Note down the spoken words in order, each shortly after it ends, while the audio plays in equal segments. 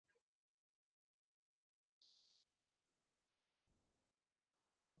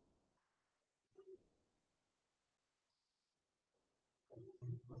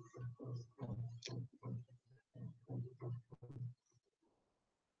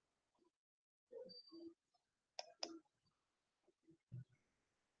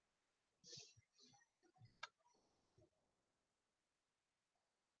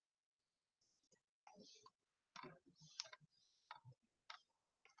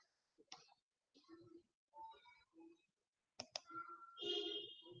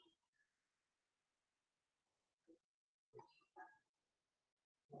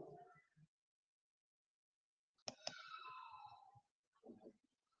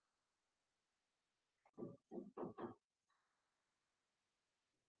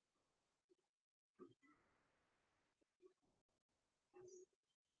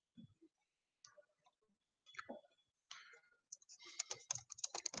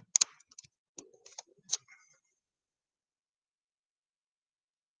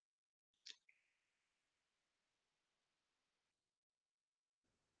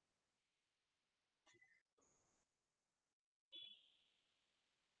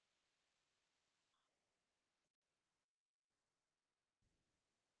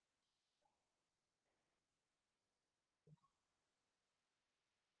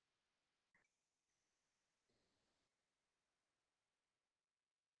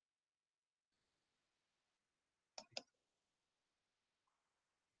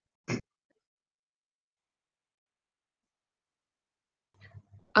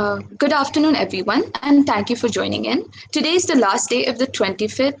Good afternoon, everyone, and thank you for joining in. Today is the last day of the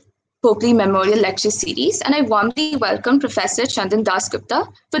 25th Popli Memorial Lecture Series, and I warmly welcome Professor Chandan Dasgupta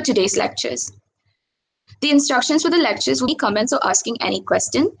for today's lectures. The instructions for the lectures will be comments or asking any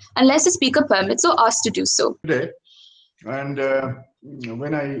question, unless the speaker permits or asks to do so. Today, and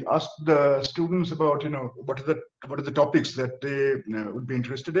when I asked the students about, what are the topics that they would be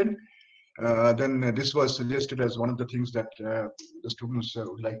interested in, then this was suggested as one of the things that the students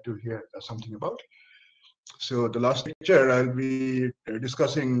would like to hear something about. So the last lecture, I'll be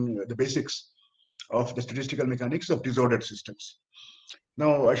discussing the basics of the statistical mechanics of disordered systems.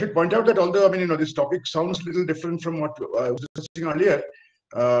 Now, I should point out that although, this topic sounds a little different from what I was discussing earlier,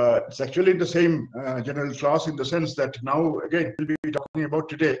 it's actually the same general class, in the sense that now, again, we'll be talking about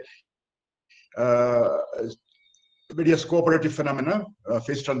today various cooperative phenomena,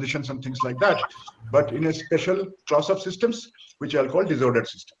 phase transitions and things like that, but in a special class of systems, which I'll call disordered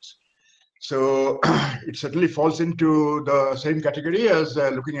systems. So it certainly falls into the same category as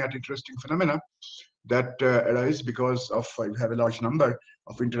looking at interesting phenomena that arise because of you have a large number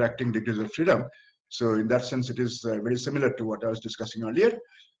of interacting degrees of freedom. So in that sense, it is very similar to what I was discussing earlier.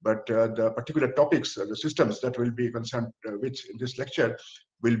 But the particular topics, the systems that will be concerned with in this lecture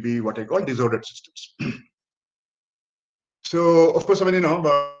will be what I call disordered systems. So of course,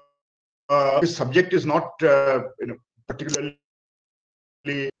 this subject is not particularly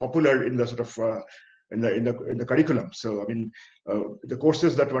popular in the sort of in the curriculum. So the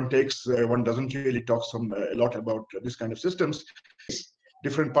courses that one takes, one doesn't really talk a lot about this kind of systems.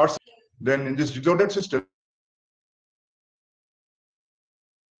 Different parts. Then in this disordered system,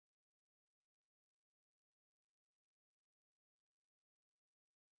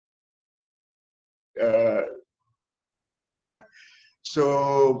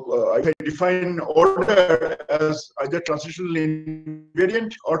 if I define order as either transitionally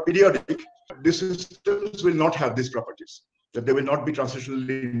invariant or periodic, these systems will not have these properties, that they will not be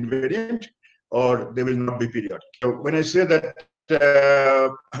transitionally invariant or they will not be periodic. So when I say that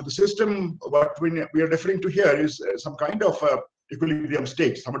the system, what we are referring to here is some kind of equilibrium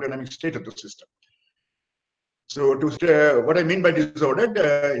state, thermodynamic state of the system. So what I mean by disordered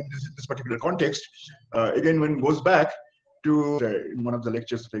in this particular context, again, when it goes back to in one of the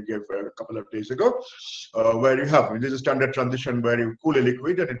lectures that I gave a couple of days ago, where you have, this is a standard transition where you cool a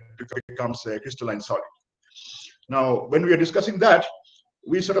liquid and it becomes a crystalline solid. Now, when we are discussing that,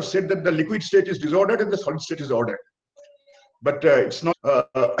 we sort of said that the liquid state is disordered and the solid state is ordered. But it's not,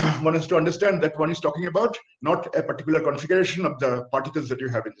 one has to understand that one is talking about not a particular configuration of the particles that you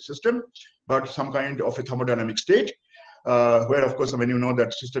have in the system, but some kind of a thermodynamic state, where, of course, when you know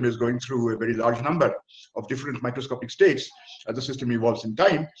that system is going through a very large number of different microscopic states as the system evolves in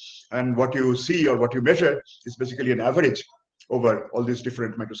time, and what you see or what you measure is basically an average over all these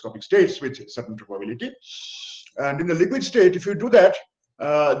different microscopic states with certain probability. And in the liquid state, if you do that,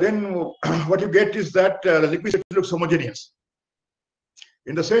 then what you get is that the liquid state looks homogeneous,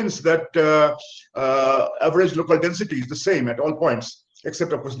 in the sense that average local density is the same at all points,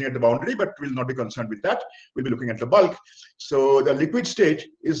 except of course near the boundary, but we'll not be concerned with that. We'll be looking at the bulk. So the liquid state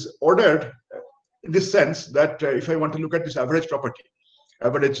is ordered in this sense that if I want to look at this average property,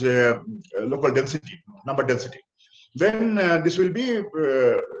 average local density, number density, then this will be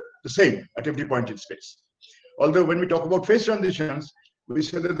the same at every point in space. Although when we talk about phase transitions, we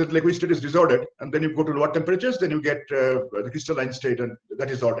say that the liquid state is disordered, and then you go to lower temperatures, then you get the crystalline state, and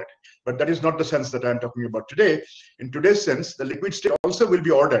that is ordered. But that is not the sense that I'm talking about today. In today's sense, the liquid state also will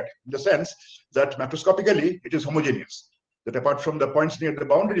be ordered in the sense that macroscopically it is homogeneous. That apart from the points near the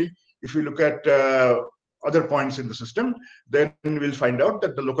boundary, if we look at other points in the system, then we'll find out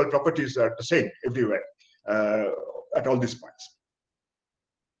that the local properties are the same everywhere at all these points.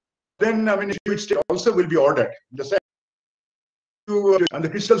 Then, I mean, liquid state also will be ordered in the sense, and the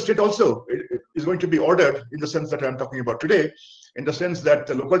crystal state also is going to be ordered in the sense that I'm talking about today, in the sense that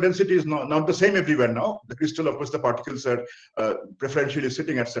the local density is not the same everywhere now. The crystal, of course, the particles are preferentially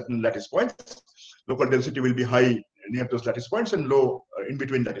sitting at certain lattice points. Local density will be high near those lattice points and low in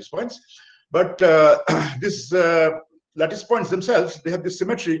between lattice points. But these lattice points themselves, they have this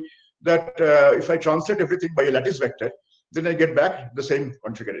symmetry that if I translate everything by a lattice vector, then I get back the same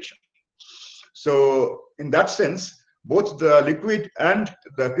configuration. So in that sense, both the liquid and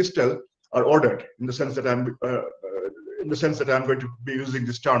the crystal are ordered in the sense that I'm going to be using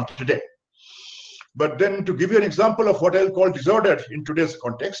this term today. But then to give you an example of what I'll call disordered in today's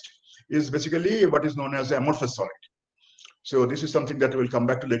context is basically what is known as amorphous solid. So this is something that we'll come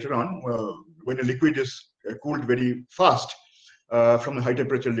back to later on. When a liquid is cooled very fast from a high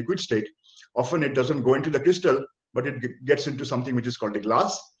temperature liquid state, often it doesn't go into the crystal, but it gets into something which is called a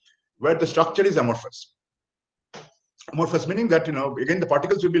glass, where the structure is amorphous. Amorphous meaning that, again, the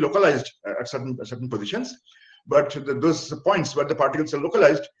particles will be localized at certain positions, but those points where the particles are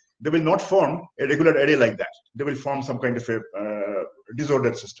localized, they will not form a regular array like that. They will form some kind of a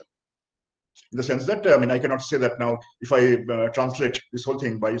disordered system. In the sense that, I cannot say that now if I translate this whole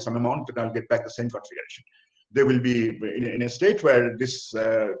thing by some amount, then I'll get back the same configuration. They will be in a state where this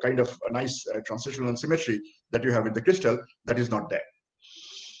kind of a nice transitional symmetry that you have with the crystal, that is not there.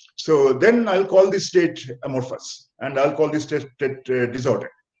 So then I'll call this state amorphous, and I'll call this state disordered.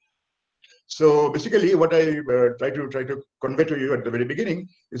 So basically, what I try to convey to you at the very beginning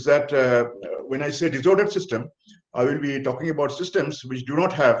is that when I say disordered system, I will be talking about systems which do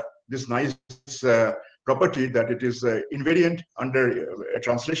not have this nice property that it is invariant under a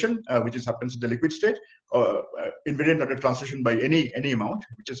translation, which happens in the liquid state, or invariant under translation by any amount,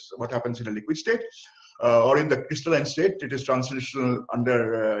 which is what happens in a liquid state. Or in the crystalline state, it is translational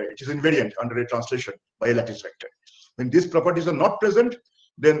under, it is invariant under a translation by a lattice vector. When these properties are not present,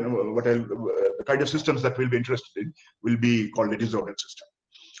 then the kind of systems that we'll be interested in will be called a disordered system.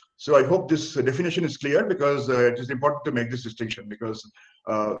 So I hope this definition is clear, because it is important to make this distinction, because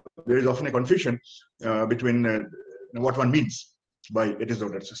there is often a confusion between what one means by a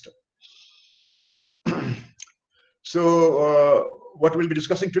disordered system. So what we'll be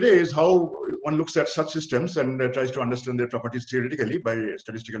discussing today is how one looks at such systems and tries to understand their properties theoretically by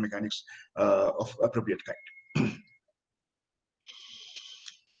statistical mechanics of appropriate kind.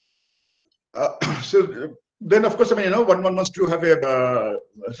 So then, of course, one wants to have a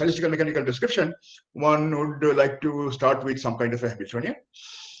statistical mechanical description. One would like to start with some kind of a Hamiltonian.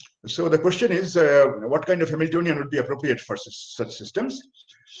 So the question is, what kind of Hamiltonian would be appropriate for such systems?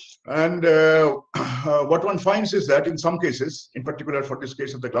 And what one finds is that in some cases, in particular for this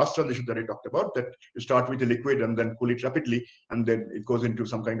case of the glass transition that I talked about, that you start with a liquid and then cool it rapidly, and then it goes into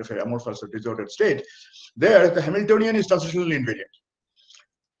some kind of a amorphous or disordered state, there the Hamiltonian is transitionally invariant.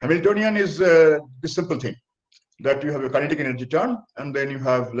 Hamiltonian is this simple thing, that you have a kinetic energy term, and then you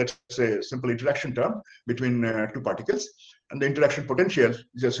have, let's say, a simple interaction term between two particles, and the interaction potential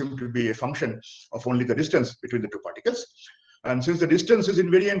is assumed to be a function of only the distance between the two particles. And since the distance is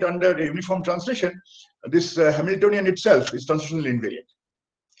invariant under a uniform translation, this Hamiltonian itself is transitionally invariant.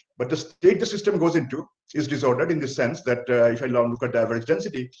 But the state the system goes into is disordered in the sense that if I look at the average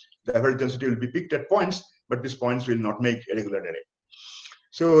density will be peaked at points, but these points will not make a regular array.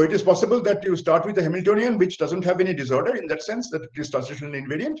 So it is possible that you start with a Hamiltonian which doesn't have any disorder in that sense, that it is transitionally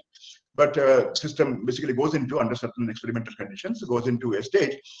invariant, but system basically goes into, under certain experimental conditions, goes into a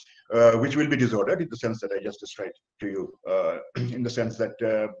state which will be disordered in the sense that I just described to you, in the sense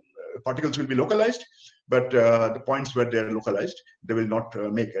that particles will be localized, but the points where they are localized, they will not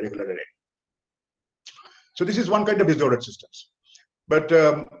make a regular array. So this is one kind of disordered systems. But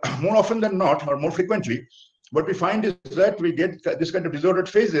more often than not, or more frequently, what we find is that we get this kind of disordered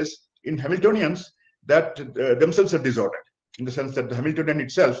phases in Hamiltonians that themselves are disordered, in the sense that the Hamiltonian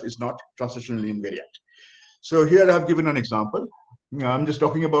itself is not transitionally invariant. So here I have given an example. I'm just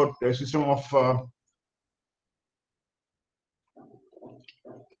talking about a system of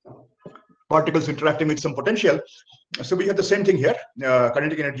particles interacting with some potential. So we have the same thing here,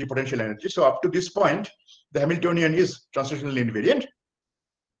 kinetic energy, potential energy. So up to this point, the Hamiltonian is translationally invariant.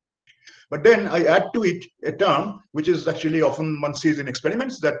 But then I add to it a term which is actually often one sees in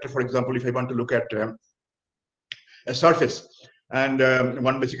experiments, that, for example, if I want to look at a surface, and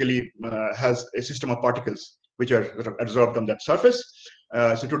one basically has a system of particles which are adsorbed on that surface.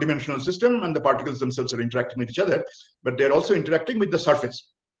 It's a two-dimensional system, and the particles themselves are interacting with each other, but they're also interacting with the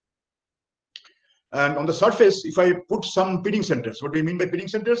surface. And on the surface, if I put some pinning centers, what do you mean by pinning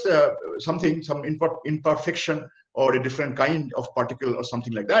centers? Some imperfection or a different kind of particle or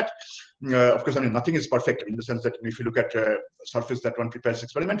something like that. Of course, I mean, nothing is perfect in the sense that if you look at a surface that one prepares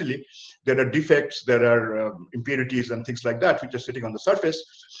experimentally, there are defects, there are impurities and things like that which are sitting on the surface.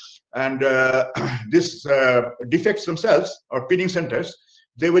 And these defects themselves, or pinning centers,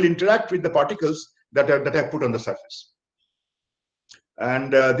 they will interact with the particles that are put on the surface.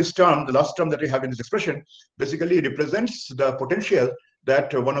 And this term, the last term that we have in this expression, basically represents the potential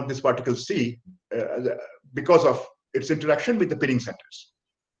that one of these particles see because of its interaction with the pinning centers.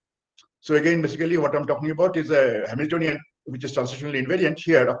 So again, basically what I'm talking about is a Hamiltonian which is translationally invariant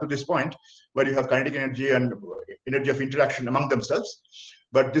here up to this point, where you have kinetic energy and energy of interaction among themselves.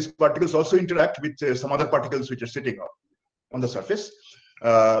 But these particles also interact with some other particles which are sitting on the surface,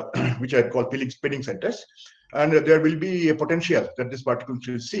 which are called pinning centers. And there will be a potential that this particle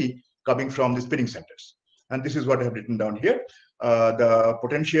will see coming from the pinning centers. And this is what I have written down here. The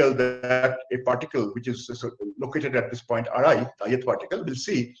potential that a particle which is located at this point Ri, the ith particle, will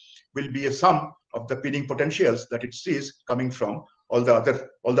see will be a sum of the pinning potentials that it sees coming from all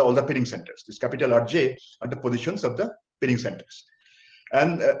the pinning centers. This capital Rj are the positions of the pinning centers.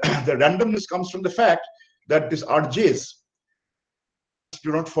 And the randomness comes from the fact that these Rjs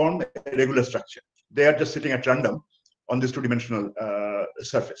do not form a regular structure. They are just sitting at random on this two-dimensional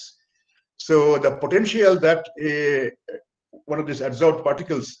surface. So the potential that one of these adsorbed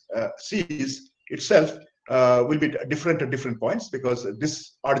particles sees itself will be different at different points, because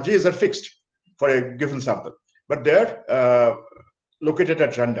these RJs are fixed for a given sample, but they're located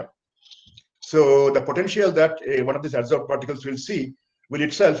at random. So the potential that one of these adsorbed particles will see will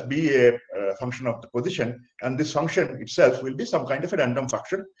itself be a function of the position, and this function itself will be some kind of a random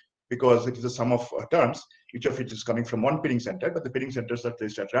function, because it is a sum of terms, each of which is coming from one pinning center, but the pinning centers are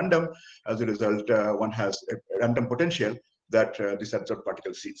placed at random. As a result, one has a random potential that this adsorbed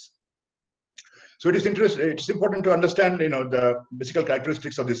particle sees. So it's important to understand, the physical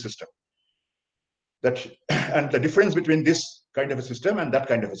characteristics of this system, and the difference between this kind of a system and that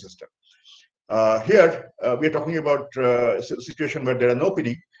kind of a system. Here, we are talking about a situation where there are no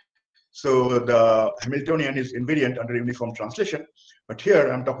pinning. So the Hamiltonian is invariant under uniform translation. But here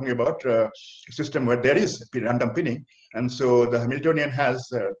I'm talking about a system where there is random pinning. And so the Hamiltonian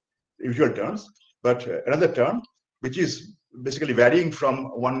has usual terms, but another term, which is basically varying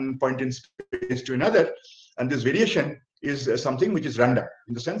from one point in space to another. And this variation is something which is random,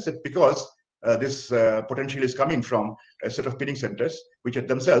 in the sense that because this potential is coming from a set of pinning centers, which are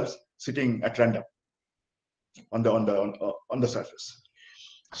themselves sitting at random on the surface.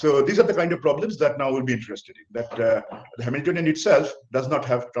 So these are the kind of problems that now we'll be interested in. That the Hamiltonian itself does not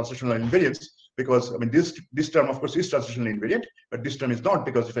have translational invariance, because this term, of course, is translationally invariant, but this term is not,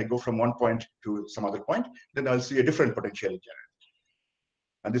 because if I go from one point to some other point, then I'll see a different potential.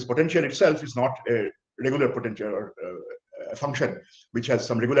 And this potential itself is not a regular potential or a function which has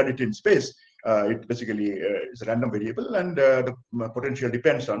some regularity in space. It basically is a random variable, and the potential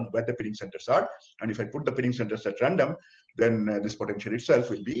depends on where the pinning centers are. And if I put the pinning centers at random, then this potential itself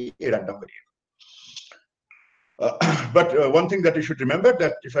will be a random variable. But one thing that you should remember,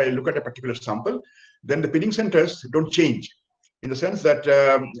 that if I look at a particular sample, then the pinning centers don't change, in the sense that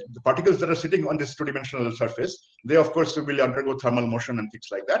the particles that are sitting on this two-dimensional surface, they of course will undergo thermal motion and things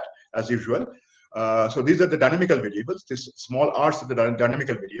like that, as usual. So these are the dynamical variables. This small r's are the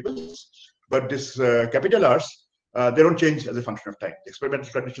dynamical variables, but this capital R's, they don't change as a function of time. The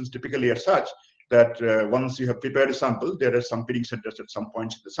experimental conditions typically are such that once you have prepared a sample, there are some pinning centers at some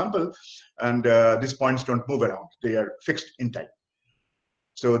points in the sample, and these points don't move around. They are fixed in time.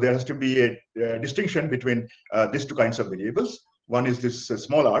 So there has to be a distinction between these two kinds of variables. One is this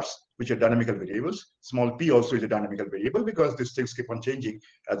small r's, which are dynamical variables. Small p also is a dynamical variable, because these things keep on changing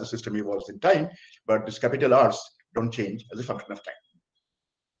as the system evolves in time, but these capital R's don't change as a function of time.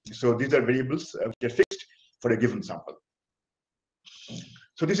 So these are variables which are fixed for a given sample.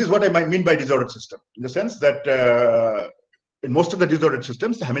 So this is what I might mean by disordered system, in the sense that in most of the disordered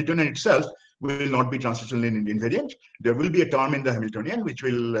systems, the Hamiltonian itself will not be translationally invariant. There will be a term in the Hamiltonian which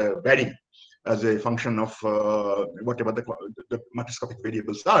will vary as a function of whatever the macroscopic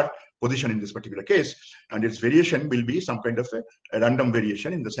variables are, position in this particular case, and its variation will be some kind of a random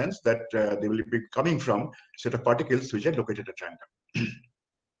variation in the sense that they will be coming from a set of particles which are located at random.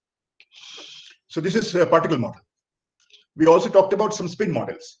 So this is a particle model. We also talked about some spin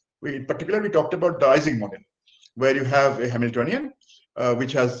models. In particular, we talked about the Ising model, where you have a Hamiltonian,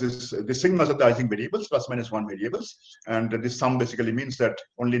 which has the sigmas of the Ising variables, plus minus 1 variables. And this sum basically means that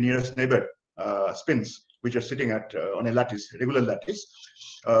only nearest neighbor spins, which are sitting at on a lattice, regular lattice,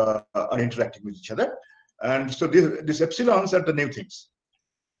 are interacting with each other. And so these epsilons are the new things.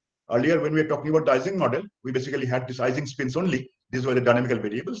 Earlier, when we were talking about the Ising model, we basically had these Ising spins only. These were the dynamical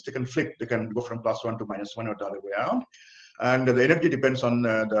variables. They can flip. They can go from +1 to -1 or the other way around. And the energy depends on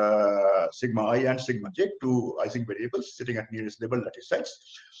the sigma I and sigma j, two Ising variables sitting at nearest neighbor lattice sites.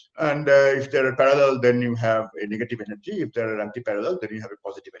 And if they're parallel, then you have a negative energy. If they're anti-parallel, then you have a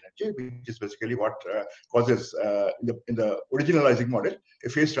positive energy, which is basically what causes, in the original Ising model, a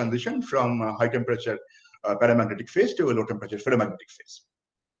phase transition from high temperature paramagnetic phase to a low temperature ferromagnetic phase.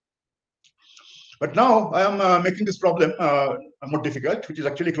 But now I am making this problem more difficult, which is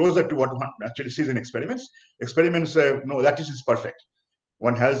actually closer to what one actually sees in experiments. Experiments, no, lattice is perfect.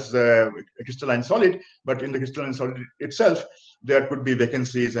 One has a crystalline solid, but in the crystalline solid itself, there could be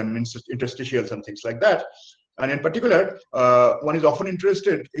vacancies and interstitials and things like that. And in particular, one is often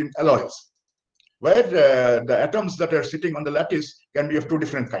interested in alloys, where the atoms that are sitting on the lattice can be of two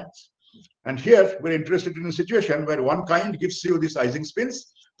different kinds. And here, we're interested in a situation where one kind gives you these Ising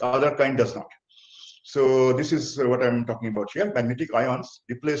spins, the other kind does not. So this is what I'm talking about here. Magnetic ions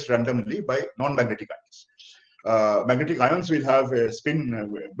replaced randomly by non-magnetic ions. Magnetic ions will have a spin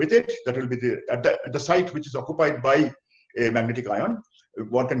with it that will be at the site which is occupied by a magnetic ion.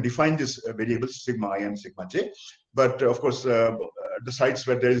 One can define this variables sigma I and sigma j. But of course, the sites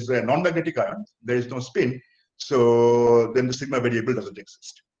where there is a non-magnetic ion, there is no spin. So then the sigma variable doesn't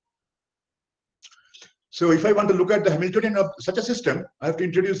exist. So if I want to look at the Hamiltonian of such a system, I have to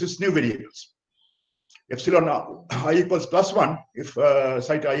introduce these new variables. Epsilon I equals +1 if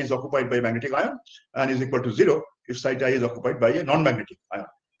site I is occupied by a magnetic ion, and is equal to 0 if site I is occupied by a non-magnetic ion.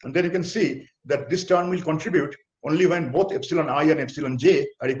 And then you can see that this term will contribute only when both epsilon I and epsilon j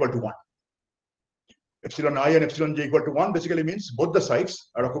are equal to 1. Epsilon I and epsilon j equal to 1 basically means both the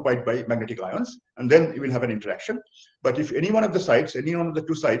sites are occupied by magnetic ions, and then you will have an interaction. But if any one of the sites, any one of the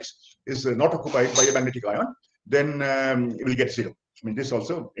two sites is not occupied by a magnetic ion, then you will get 0. I mean, this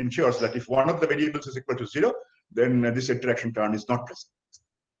also ensures that if one of the variables is equal to 0, then this interaction term is not present.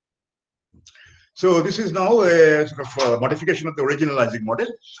 So this is now a sort of modification of the original Ising model.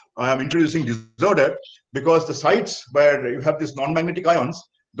 I am introducing disorder because the sites where you have these non-magnetic ions,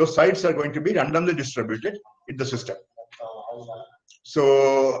 those sites are going to be randomly distributed in the system.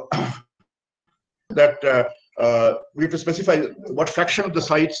 So that we have to specify what fraction of the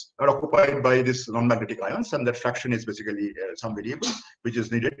sites are occupied by these non-magnetic ions, and that fraction is basically some variable which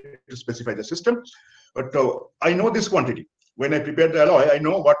is needed to specify the system. But I know this quantity. When I prepare the alloy, I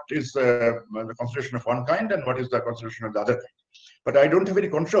know what is the concentration of one kind and what is the concentration of the other kind. But I don't have any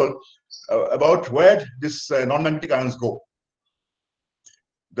control about where these non-magnetic ions go.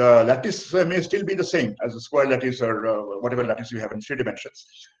 The lattice may still be the same as a square lattice or whatever lattice you have in 3 dimensions.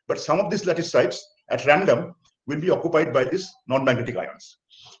 But some of these lattice sites at random will be occupied by these non-magnetic ions.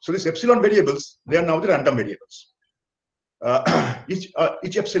 So these epsilon variables, they are now the random variables.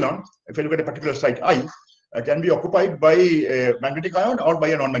 Each epsilon, if I look at a particular site I, can be occupied by a magnetic ion or by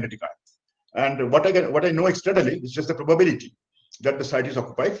a non-magnetic ion. And what I know externally is just the probability that the site is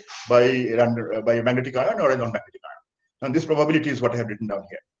occupied by a magnetic ion or a non-magnetic ion. And this probability is what I have written down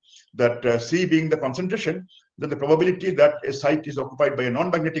here. That C being the concentration, then the probability that a site is occupied by a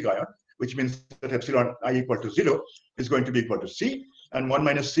non-magnetic ion, which means that epsilon I equal to 0, is going to be equal to C. And 1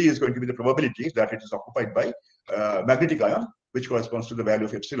 minus C is going to be the probability that it is occupied by magnetic ion, which corresponds to the value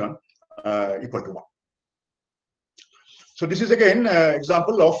of epsilon equal to 1. So this is again an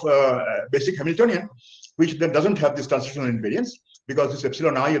example of basic Hamiltonian, which then doesn't have this transitional invariance, because this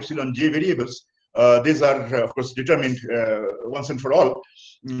epsilon I, epsilon j variables, these are of course determined once and for all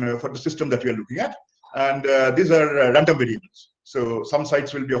for the system that we are looking at, and these are random variables. So some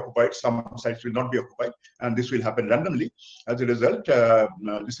sites will be occupied, some sites will not be occupied, and this will happen randomly. As a result,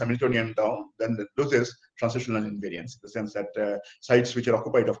 this Hamiltonian down then loses transitional invariance, in the sense that sites which are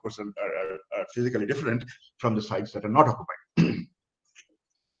occupied, of course, are physically different from the sites that are not occupied.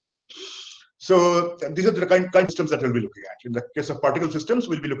 So these are the kind of systems that we'll be looking at. In the case of particle systems,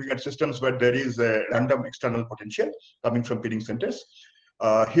 we'll be looking at systems where there is a random external potential coming from pinning centers.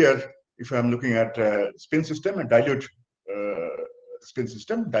 Here, if I'm looking at a spin system, a dilute spin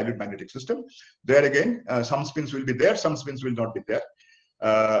system, dilute magnetic system. There again, some spins will be there, some spins will not be there.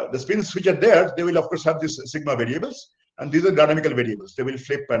 The spins which are there, they will of course have these sigma variables, and these are dynamical variables. They will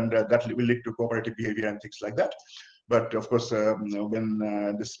flip, and that will lead to cooperative behavior and things like that. But of course, when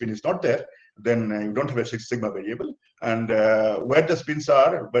the spin is not there, then you don't have a sigma variable. And where the spins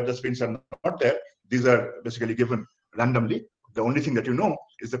are not there, these are basically given randomly. The only thing that you know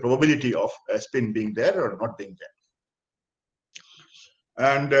is the probability of a spin being there or not being there.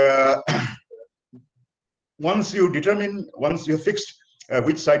 And once you have fixed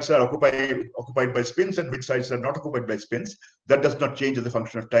which sites are occupied by spins and which sites are not occupied by spins, that does not change as a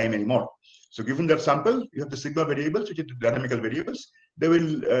function of time anymore. So given that sample, you have the sigma variables, which are the dynamical variables. They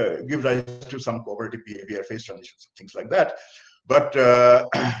will give rise to some cooperative behavior, phase transitions, things like that. But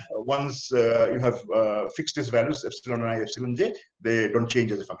once you have fixed these values, epsilon I, epsilon j, they don't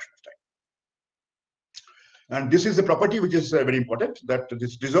change as a function of time. And this is a property which is very important, that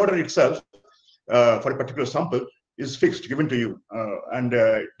this disorder itself for a particular sample is fixed, given to you, and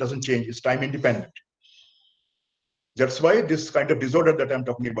it doesn't change. It's time independent. That's why this kind of disorder that I'm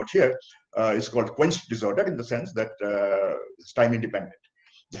talking about here is called quenched disorder, in the sense that it's time independent.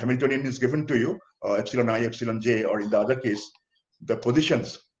 The Hamiltonian is given to you, epsilon I, epsilon j, or in the other case, the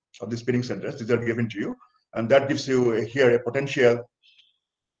positions of the spinning centers. These are given to you, and that gives you here a potential.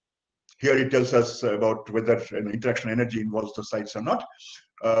 Here it tells us about whether an interaction energy involves the sites or not.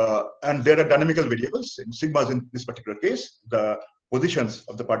 And there are dynamical variables, in sigmas in this particular case, the positions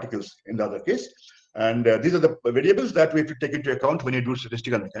of the particles in the other case. And these are the variables that we have to take into account when you do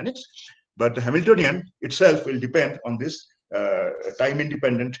statistical mechanics. But the Hamiltonian itself will depend on this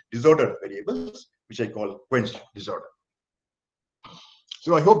time-independent disorder variables, which I call quenched disorder.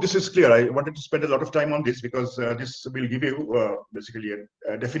 So I hope this is clear. I wanted to spend a lot of time on this because this will give you basically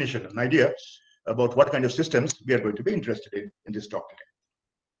a definition, an idea about what kind of systems we are going to be interested in this talk today.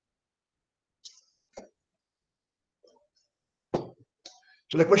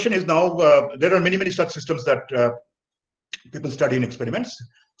 So the question is now, there are many such systems that people study in experiments.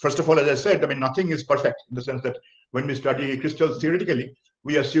 First of all, as I said, I mean, nothing is perfect, in the sense that when we study crystals theoretically,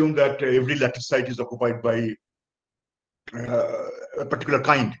 we assume that every lattice site is occupied by a particular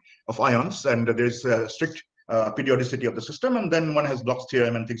kind of ions, and there is a strict periodicity of the system, and then one has Bloch's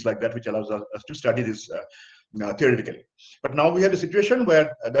theorem and things like that, which allows us to study this theoretically. But now we have a situation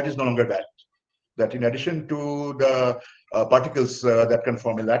where that is no longer valid. That in addition to the particles that can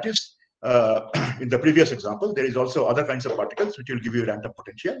form a lattice, in the previous example, there is also other kinds of particles which will give you random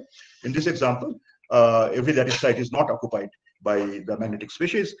potential. In this example, every lattice site is not occupied by the magnetic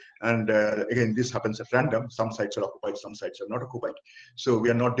species, and again, this happens at random. Some sites are occupied, some sites are not occupied. So we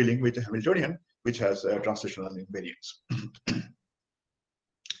are not dealing with a Hamiltonian which has translational invariance.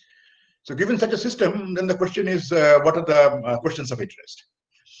 So given such a system, then the question is, what are the questions of interest?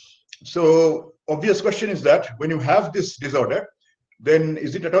 So obvious question is that when you have this disorder, then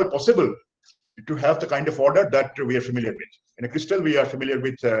is it at all possible to have the kind of order that we are familiar with? In a crystal, we are familiar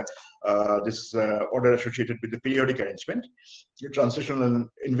with this order associated with the periodic arrangement, the translational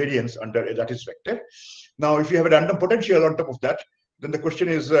invariance under a lattice vector. Now, if you have a random potential on top of that, then the question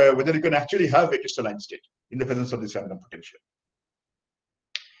is whether you can actually have a crystalline state in the presence of this random potential.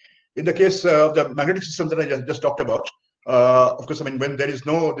 In the case of the magnetic system that I just talked about, of course, I mean, when there is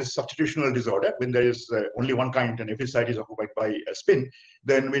no this substitutional disorder, when there is only one kind and every site is occupied by a spin,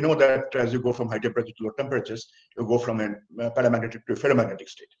 then we know that as you go from high temperature to low temperatures, you go from a paramagnetic to a ferromagnetic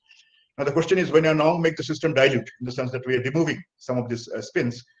state. Now, the question is, when you now make the system dilute, in the sense that we are removing some of these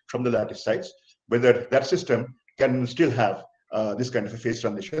spins from the lattice sites, whether that system can still have this kind of a phase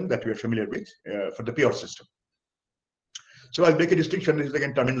transition that we are familiar with for the pure system. So I'll make a distinction, this is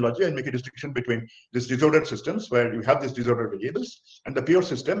again terminology, I'll make a distinction between these disordered systems where you have these disordered variables and the pure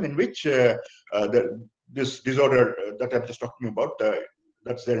system in which this disorder that I'm just talking about,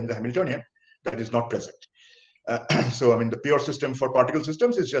 that's there in the Hamiltonian, that is not present. So I mean, the pure system for particle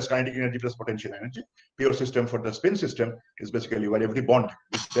systems is just kinetic energy plus potential energy. Pure system for the spin system is basically where every bond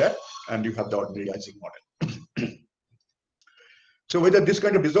is there and you have the ordinary Ising model. So whether this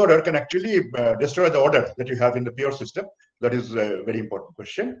kind of disorder can actually destroy the order that you have in the pure system, that is a very important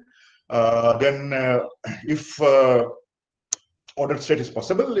question. Then if ordered state is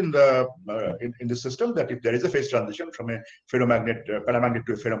possible in the in this system, that if there is a phase transition from a ferromagnet, paramagnet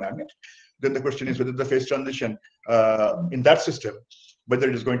to a ferromagnet, then the question is whether the phase transition in that system, whether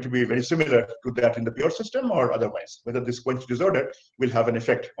it is going to be very similar to that in the pure system or otherwise, whether this quenched disorder will have an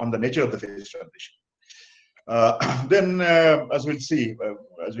effect on the nature of the phase transition. Then, as we'll see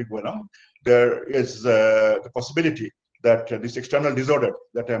as we go along, there is the possibility that this external disorder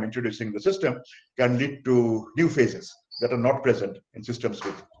that I'm introducing in the system can lead to new phases that are not present in systems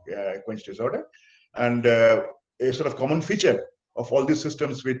with quench disorder. And a sort of common feature of all these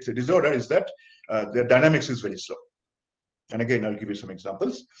systems with disorder is that their dynamics is very slow. And again, I'll give you some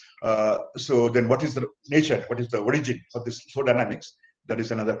examples. So then what is the nature, what is the origin of this slow dynamics? That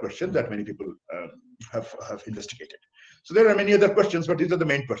is another question that many people have investigated. So there are many other questions, but these are the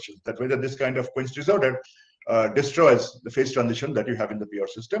main questions, that whether this kind of quench disorder destroys the phase transition that you have in the pure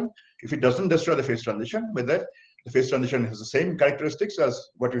system. If it doesn't destroy the phase transition, whether the phase transition has the same characteristics as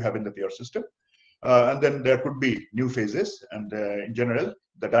what you have in the pure system. And then there could be new phases. And in general,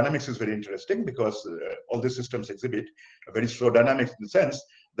 the dynamics is very interesting because all these systems exhibit a very slow dynamics in the sense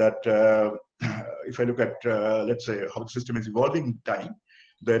that if I look at, let's say, how the system is evolving in time,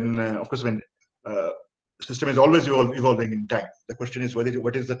 then of course, when system is always evolving in time, the question is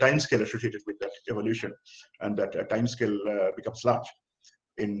what is the time scale associated with that evolution, and that time scale becomes large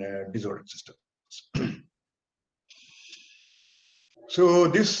in disordered systems. So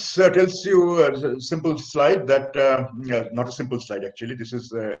this tells you a simple slide that, not a simple slide actually, this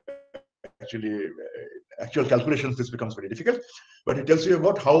is actually actual calculations, this becomes very difficult, but it tells you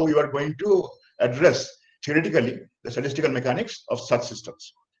about how you are going to address theoretically the statistical mechanics of such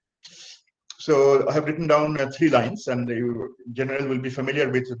systems. So I have written down 3 lines, and you in general will be familiar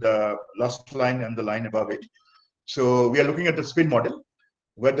with the last line and the line above it. So we are looking at the spin model,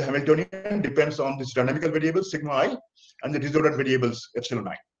 where the Hamiltonian depends on this dynamical variable sigma I and the disordered variables epsilon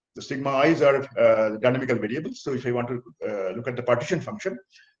I. The sigma i's are dynamical variables. So if I want to look at the partition function,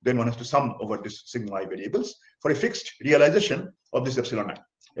 then one has to sum over this sigma I variables for a fixed realization of this epsilon I.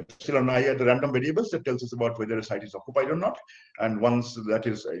 Epsilon I are the random variables that tells us about whether a site is occupied or not. And once that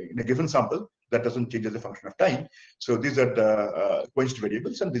is in a given sample, that doesn't change as a function of time. So these are the quenched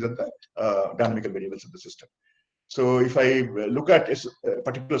variables, and these are the dynamical variables of the system. So if I look at a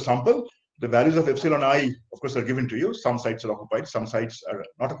particular sample, the values of epsilon I, of course, are given to you. Some sites are occupied, some sites are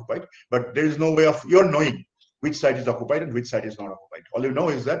not occupied, but there is no way of your knowing which site is occupied and which site is not occupied. All you know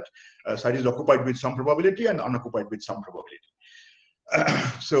is that a site is occupied with some probability and unoccupied with some probability.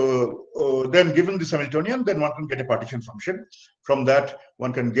 So then given this Hamiltonian, then one can get a partition function. From that,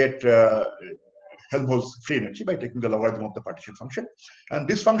 one can get Helmholtz free energy by taking the logarithm of the partition function. And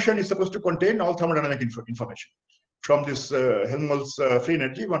this function is supposed to contain all thermodynamic information. From this Helmholtz free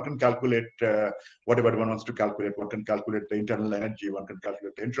energy, one can calculate whatever one wants to calculate. One can calculate the internal energy, one can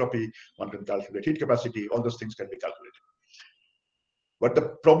calculate the entropy, one can calculate heat capacity, all those things can be calculated. But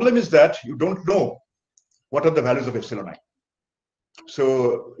the problem is that you don't know what are the values of epsilon I.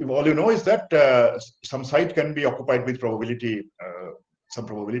 So if all you know is that some site can be occupied with probability, some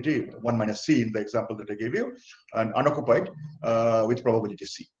probability 1 minus c in the example that I gave you, and unoccupied with probability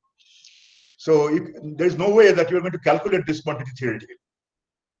c. So there is no way that you are going to calculate this quantity theoretically,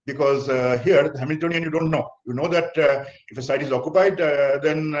 because here the Hamiltonian you don't know. You know that if a site is occupied,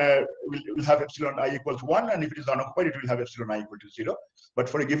 then we'll have epsilon I equals 1, and if it is unoccupied, it will have epsilon I equal to 0. But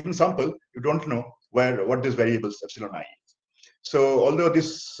for a given sample, you don't know what this variables epsilon I is. So although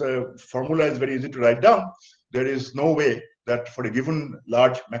this formula is very easy to write down, there is no way that for a given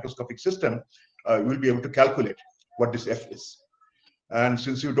large macroscopic system, you will be able to calculate what this f is. And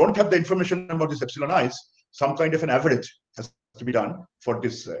since you don't have the information about this epsilon i's, some kind of an average has to be done for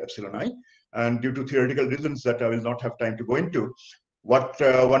this epsilon I. And due to theoretical reasons that I will not have time to go into, what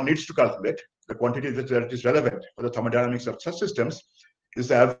one needs to calculate, the quantity that is relevant for the thermodynamics of such systems, is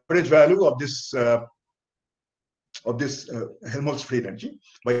the average value of this Helmholtz free energy.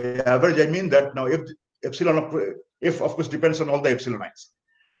 By average, I mean that now if of course depends on all the epsilon i's.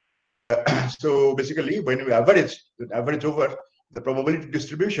 So basically, when you average over the probability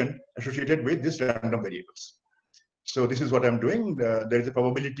distribution associated with these random variables. So this is what I'm doing. There is a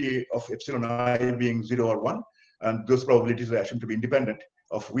probability of epsilon I being 0 or 1, and those probabilities are assumed to be independent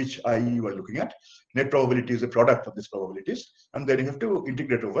of which I you are looking at. Net probability is a product of these probabilities, and then you have to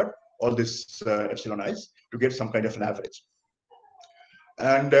integrate over all these epsilon i's to get some kind of an average.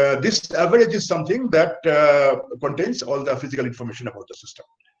 And this average is something that contains all the physical information about the system.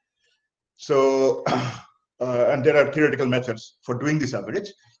 So, and there are theoretical methods for doing this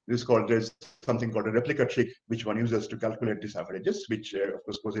average. There's something called a replica trick, which one uses to calculate these averages, which of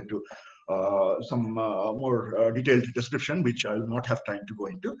course goes into some more detailed description, which I will not have time to go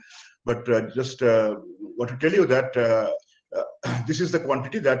into. But just want to tell you that this is the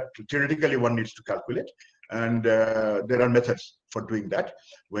quantity that theoretically one needs to calculate. And there are methods for doing that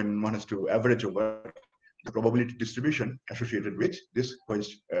when one has to average over the probability distribution associated with this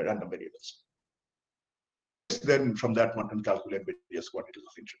random variables. Then from that one can calculate various quantities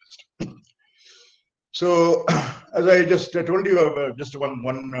of interest. So as I just told you, just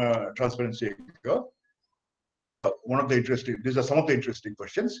one transparency ago, these are some of the interesting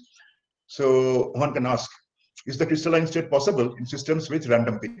questions. So one can ask, is the crystalline state possible in systems with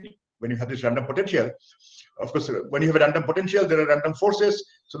random pinning? When you have this random potential, of course, when you have a random potential, there are random forces.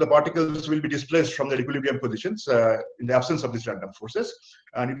 So the particles will be displaced from their equilibrium positions in the absence of these random forces.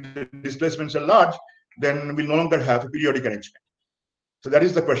 And if the displacements are large, then we'll no longer have a periodic arrangement. So that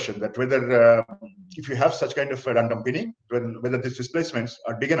is the question, that whether if you have such kind of a random pinning, whether these displacements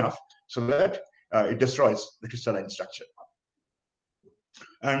are big enough so that it destroys the crystalline structure.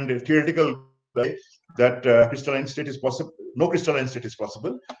 And theoretical that crystalline state is possible, no crystalline state is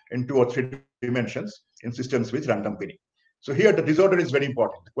possible in 2 or 3 dimensions in systems with random pinning. So here the disorder is very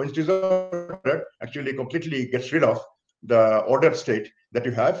important. The Cohen's disorder actually completely gets rid of the ordered state that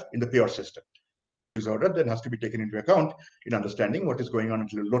you have in the pure system. Disorder then has to be taken into account in understanding what is going on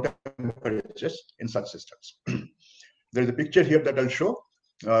at low temperatures in such systems. There is a picture here that I'll show.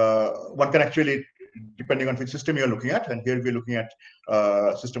 One can actually, depending on which system you're looking at, and here we're looking at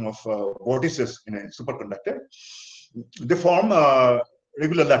a system of vortices in a superconductor, they form a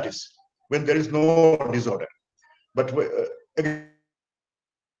regular lattice when there is no disorder. But again,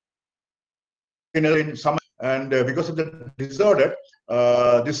 in some, and because of the disorder,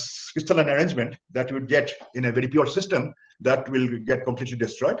 this crystalline arrangement that you would get in a very pure system, that will get completely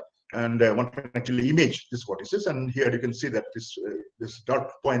destroyed. And one can actually image these vortices. And here you can see that this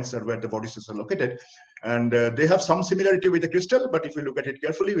dark points are where the vortices are located. And they have some similarity with the crystal, but if you look at it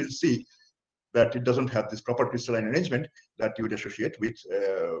carefully, we'll see that it doesn't have this proper crystalline arrangement that you would associate with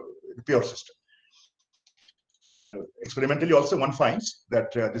the pure system. Experimentally also, one finds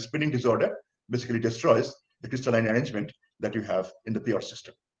that the spinning disorder basically destroys the crystalline arrangement that you have in the pure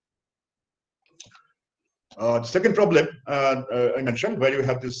system. The second problem I mentioned, where you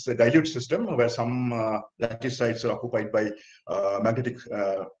have this dilute system where some lattice sites are occupied by magnetic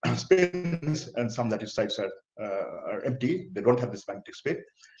spins and some lattice sites are empty. They don't have this magnetic spin.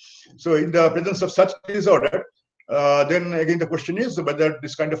 So in the presence of such disorder, then again the question is whether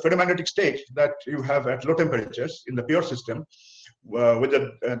this kind of ferromagnetic state that you have at low temperatures in the pure system,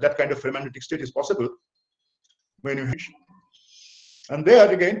 whether that kind of ferromagnetic state is possible when you. And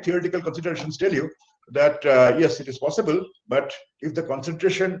there again, theoretical considerations tell you that yes, it is possible, but if the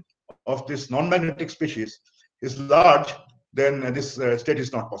concentration of this non-magnetic species is large, then this state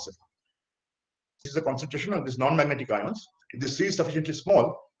is not possible. This is the concentration of these non-magnetic ions. If the C is sufficiently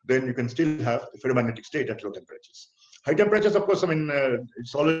small, then you can still have a ferromagnetic state at low temperatures. High temperatures, of course, I mean,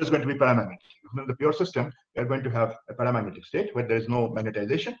 it's always going to be paramagnetic. In the pure system, you're going to have a paramagnetic state where there is no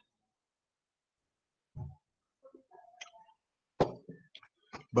magnetization.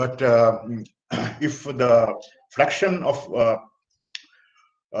 But if the fraction of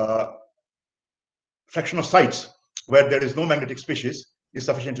sites where there is no magnetic species is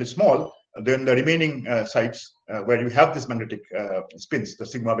sufficiently small, then the remaining sites where you have this magnetic spins, the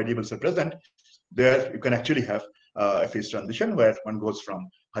sigma variables are present, there you can actually have a phase transition where one goes from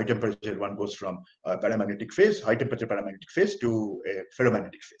high temperature, one goes from paramagnetic phase, high temperature paramagnetic phase to a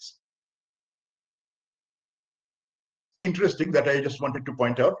ferromagnetic phase. Interesting that I just wanted to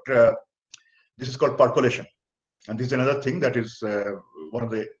point out, this is called percolation. And this is another thing that is one of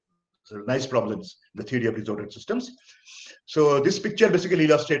the nice problems in the theory of disordered systems. So this picture basically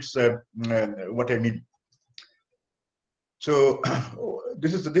illustrates what I mean. So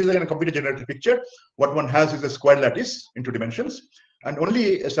this is a computer generated picture. What one has is a square lattice in 2 dimensions, and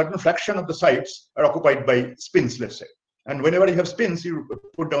only a certain fraction of the sites are occupied by spins, let's say. And whenever you have spins, you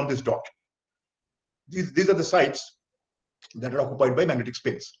put down this dot. These are the sites that are occupied by magnetic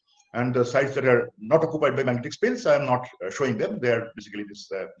spins. And the sites that are not occupied by magnetic spins, I am not showing them. They are basically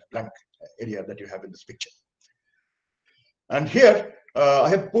this blank area that you have in this picture. And here, I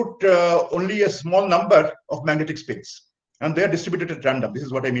have put only a small number of magnetic spins. And they are distributed at random. This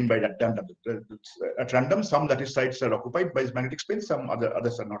is what I mean by that random. At random, some lattice sites are occupied by magnetic spins, some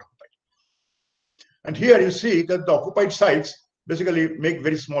others are not occupied. And here you see that the occupied sites basically make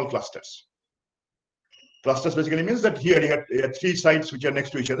very small clusters. Clusters basically means that here you have 3 sites which are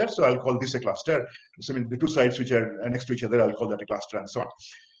next to each other. So I'll call this a cluster. So I mean, the 2 sites which are next to each other, I'll call that a cluster, and so on.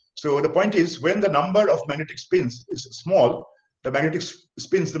 So the point is, when the number of magnetic spins is small, the magnetic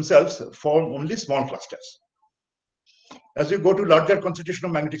spins themselves form only small clusters. As you go to larger concentration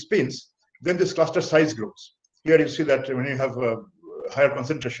of magnetic spins, then this cluster size grows. Here you see that when you have a higher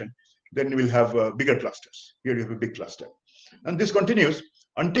concentration, then you will have bigger clusters. Here you have a big cluster. And this continues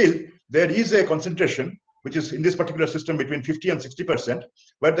until there is a concentration, which is in this particular system between 50 and 60%,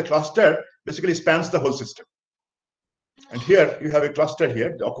 where the cluster basically spans the whole system. And here you have a cluster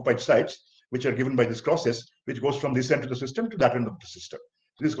here, the occupied sites, which are given by this crosses, which goes from this end of the system to that end of the system.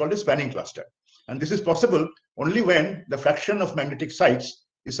 This is called a spanning cluster. And this is possible only when the fraction of magnetic sites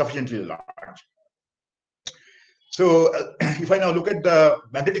is sufficiently large. So if I now look at the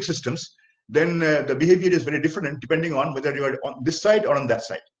magnetic systems, then the behavior is very different depending on whether you are on this side or on that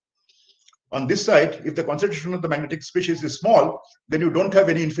side. On this side, if the concentration of the magnetic species is small, then you don't have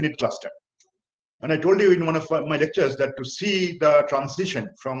any infinite cluster. And I told you in one of my lectures that to see the transition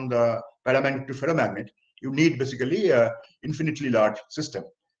from the paramagnet to ferromagnet, you need basically an infinitely large system.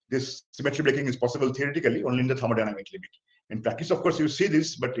 This symmetry breaking is possible theoretically only in the thermodynamic limit. In practice, of course, you see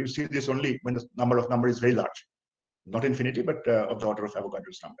this, but you see this only when the number is very large. Not infinity, but of the order of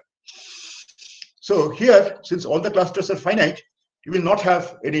Avogadro's number. So here, since all the clusters are finite, you will not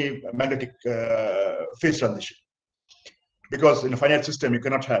have any magnetic phase transition. Because in a finite system, you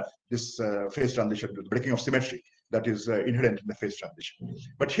cannot have this phase transition, the breaking of symmetry that is inherent in the phase transition.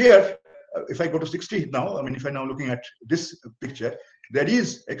 But here, if I go to 60 now, I mean, if I'm now looking at this picture, there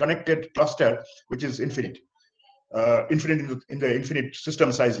is a connected cluster which is infinite. Infinite in the infinite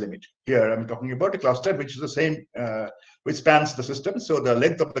system size limit. Here I'm talking about a cluster which is the same, which spans the system. So the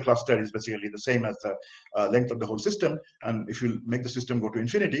length of the cluster is basically the same as the length of the whole system. And if you make the system go to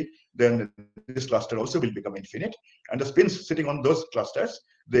infinity, then this cluster also will become infinite. And the spins sitting on those clusters,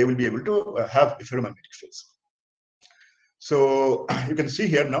 they will be able to have a ferromagnetic phase. So you can see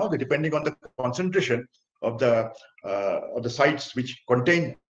here now that depending on the concentration of the sites which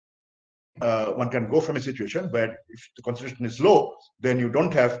contain one can go from a situation where if the concentration is low, then you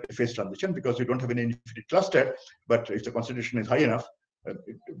don't have a phase transition because you don't have an infinite cluster. But if the concentration is high enough,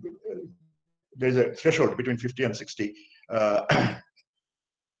 there's a threshold between 50 and 60,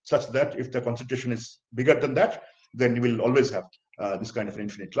 such that if the concentration is bigger than that, then you will always have this kind of an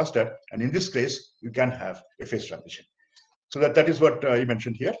infinite cluster. And in this case, you can have a phase transition. So that is what you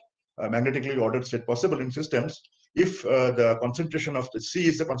mentioned here. Magnetically ordered state possible in systems if the concentration of the C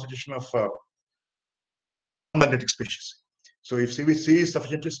is the concentration of magnetic species. So if C is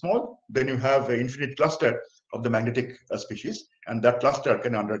sufficiently small, then you have an infinite cluster of the magnetic species, and that cluster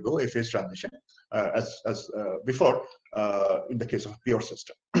can undergo a phase transition as before in the case of pure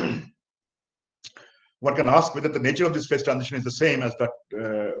system. One can ask whether the nature of this phase transition is the same as that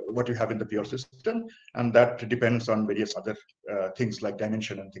what you have in the pure system, and that depends on various other things like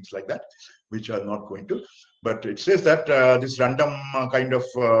dimension and things like that, which are not going to. But it says that this random kind of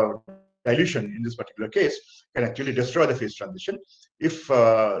dilution in this particular case can actually destroy the phase transition if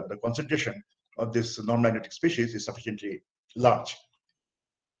the concentration of this non-magnetic species is sufficiently large.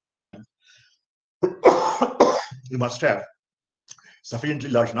 You must have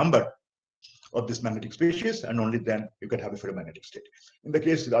sufficiently large number of this magnetic species, and only then you can have a ferromagnetic state. In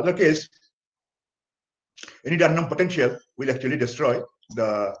the other case, any random potential will actually destroy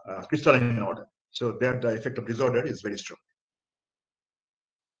the crystalline order. So there the effect of disorder is very strong.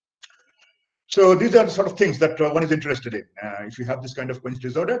 So these are the sort of things that one is interested in. If you have this kind of quench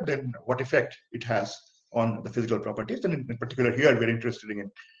disorder, then what effect it has on the physical properties. And in particular here, we're interested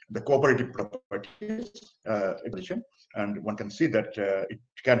in the cooperative properties, and one can see that it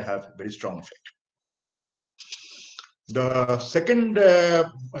can have a very strong effect. The second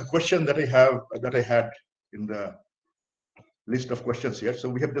question that I had in the list of questions here. So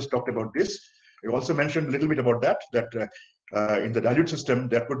we have just talked about this. I also mentioned a little bit about that in the dilute system,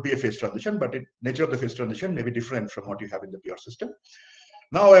 there could be a phase transition, but the nature of the phase transition may be different from what you have in the pure system.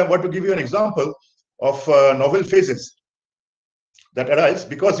 Now I want to give you an example of novel phases that arise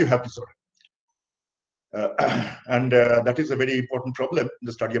because you have disorder. And that is a very important problem in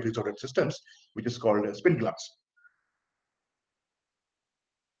the study of disordered systems, which is called spin glass.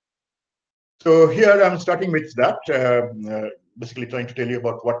 So here I'm starting with that, basically trying to tell you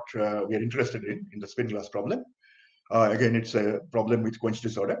about what we are interested in the spin glass problem. Again, it's a problem with quench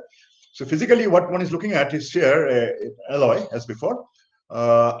disorder. So physically, what one is looking at is here an alloy, as before.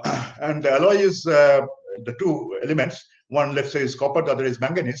 And the alloy is the two elements. One, let's say, is copper, the other is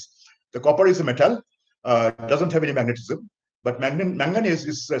manganese. The copper is a metal, doesn't have any magnetism, but manganese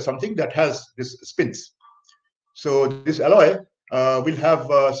is something that has this spins. So this alloy will have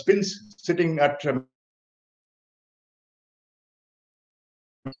spins sitting at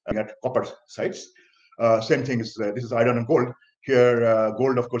copper sites. Same thing is this is iron and gold. Here,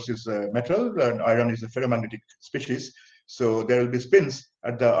 gold, of course, is metal, and iron is a ferromagnetic species. So there will be spins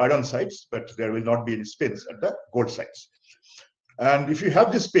at the iron sites, but there will not be any spins at the gold sites. And if you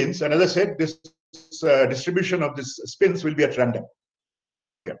have these spins, and as I said, this distribution of these spins will be at random.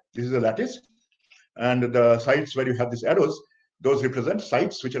 Yeah, this is the lattice, and the sites where you have these arrows, those represent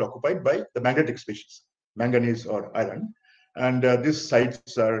sites which are occupied by the magnetic species, manganese or iron, and these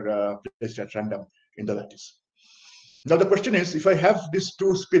sites are placed at random in the lattice. Now the question is, if I have these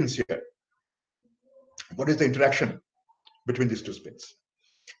two spins here, what is the interaction between these two spins.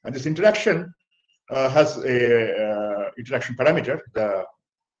 And this interaction has a interaction parameter, the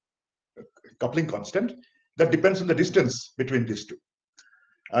coupling constant, that depends on the distance between these two.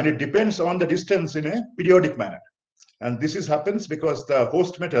 And it depends on the distance in a periodic manner. And this happens because the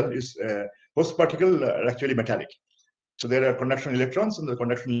host metal is host particle are actually metallic. So there are conduction electrons, and the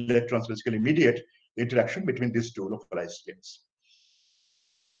conduction electrons basically mediate the interaction between these two localized spins.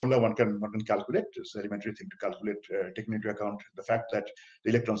 One can calculate, it's an elementary thing to calculate, taking into account the fact that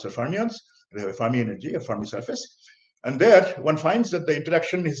the electrons are fermions, they have a Fermi energy, a Fermi surface. And there one finds that the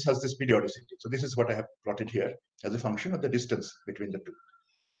interaction has this periodicity. So this is what I have plotted here as a function of the distance between the two.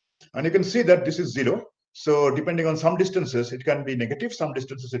 And you can see that this is 0. So depending on some distances, it can be negative, some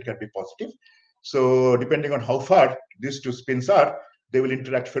distances it can be positive. So depending on how far these two spins are, they will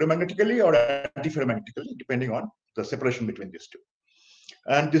interact ferromagnetically or antiferromagnetically, depending on the separation between these two.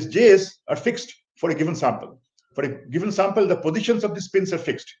 And these J's are fixed for a given sample. For a given sample, the positions of the spins are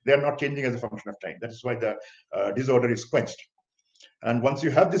fixed. They are not changing as a function of time. That is why the disorder is quenched. And once you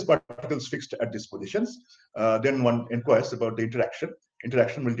have these particles fixed at these positions, then one inquires about the interaction.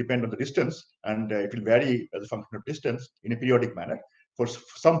 Interaction will depend on the distance, and it will vary as a function of distance in a periodic manner. For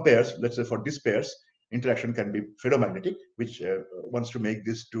some pairs, let's say for these pairs, interaction can be ferromagnetic, which wants to make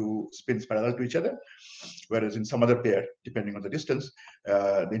these two spins parallel to each other. Whereas in some other pair, depending on the distance,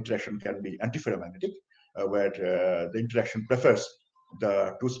 the interaction can be antiferromagnetic, where the interaction prefers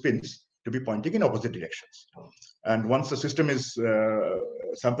the two spins to be pointing in opposite directions. And once the system is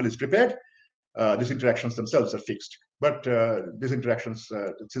sample is prepared, these interactions themselves are fixed. But these interactions,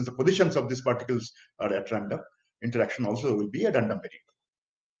 since the positions of these particles are at random, interaction also will be a random variable.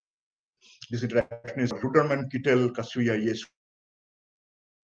 This interaction is Ruderman, Kittel, Kasuya, yes.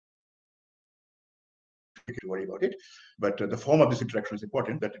 To worry about it, but the form of this interaction is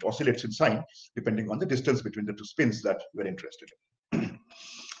important, that it oscillates in sign depending on the distance between the two spins that we're interested in.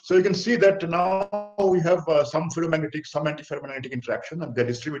 So you can see that now we have some ferromagnetic, some antiferromagnetic interaction, and they're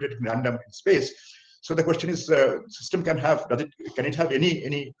distributed in random in space. So the question is, system can it have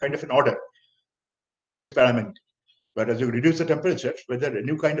any kind of an order? Experiment. But as you reduce the temperature, whether a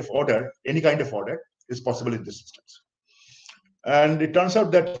new kind of order, any kind of order, is possible in these systems. And it turns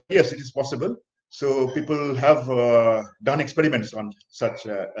out that yes, it is possible. So people have done experiments on such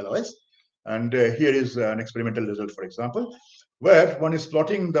alloys. And here is an experimental result, for example, where one is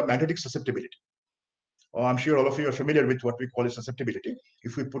plotting the magnetic susceptibility. Oh, I'm sure all of you are familiar with what we call a susceptibility.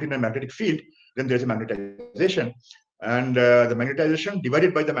 If we put in a magnetic field, then there's a magnetization. And the magnetization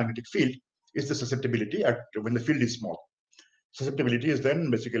divided by the magnetic field is the susceptibility when the field is small. Susceptibility is then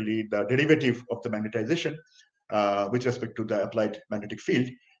basically the derivative of the magnetization with respect to the applied magnetic field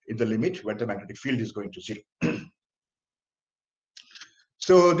in the limit where the magnetic field is going to 0.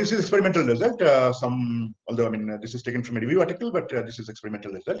 So this is experimental result. Although I mean this is taken from a review article, but this is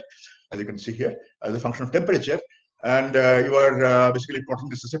experimental result, as you can see here, as a function of temperature. And you are basically plotting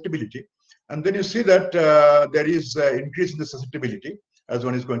the susceptibility, and then you see that there is increase in the susceptibility as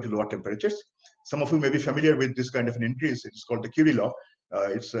one is going to lower temperatures. Some of you may be familiar with this kind of an increase. It's called the Curie law.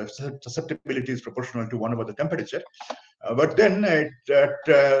 Its susceptibility is proportional to 1 over the temperature. But then at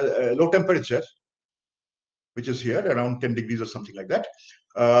low temperature, which is here around 10 degrees or something like that,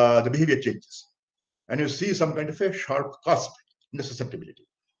 the behavior changes. And you see some kind of a sharp cusp in the susceptibility,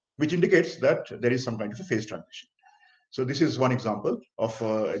 which indicates that there is some kind of a phase transition. So this is one example of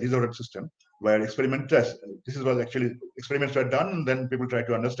a disordered system where this was actually experiments were done, and then people try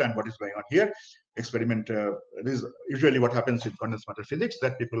to understand what is going on here. This is usually what happens in condensed matter physics,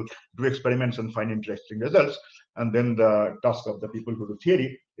 that people do experiments and find interesting results, and then the task of the people who do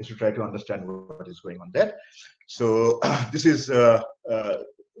theory is to try to understand what is going on there. So this is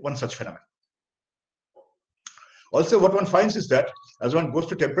one such phenomenon. Also, what one finds is that as one goes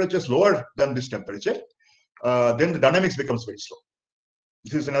to temperatures lower than this temperature, then the dynamics becomes very slow.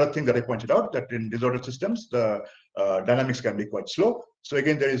 This is another thing that I pointed out, that in disordered systems, the dynamics can be quite slow. So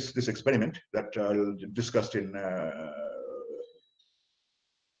again, there is this experiment that I'll discussed in,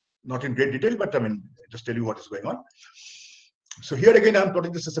 not in great detail, but I mean, just tell you what is going on. So here again, I'm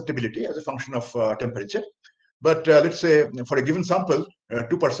plotting the susceptibility as a function of temperature. But let's say for a given sample,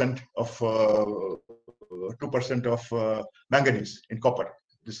 2% of manganese in copper.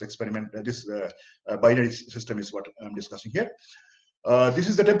 This experiment, this binary system is what I'm discussing here. This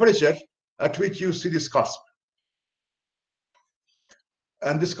is the temperature at which you see this cusp.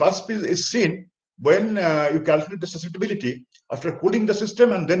 And this cusp is seen when you calculate the susceptibility after cooling the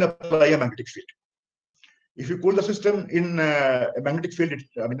system and then apply a magnetic field. If you cool the system in a magnetic field,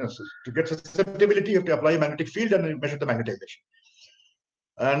 to get susceptibility, you have to apply a magnetic field and measure the magnetization.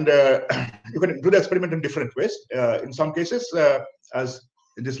 And you can do the experiment in different ways. In some cases, as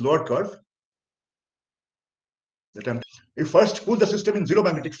in this lower curve, you first cool the system in zero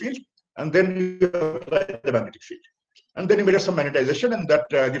magnetic field, and then you apply the magnetic field. And then you measure some magnetization, and that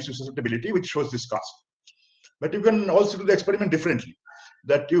gives you susceptibility, which shows this cast. But you can also do the experiment differently,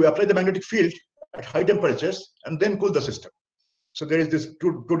 that you apply the magnetic field at high temperatures and then cool the system. So there is this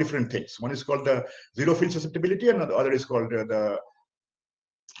two different things. One is called the zero field susceptibility, and the other is called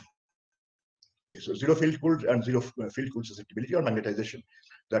so zero field cooled and zero field cooled susceptibility or magnetization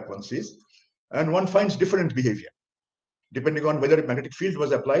that one sees. And one finds different behavior depending on whether a magnetic field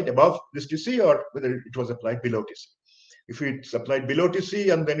was applied above this TC or whether it was applied below TC. If it's applied below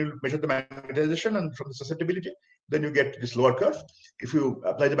TC and then you measure the magnetization and from the susceptibility, then you get this lower curve. If you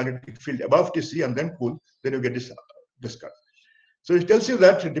apply the magnetic field above TC and then cool, then you get this curve. So it tells you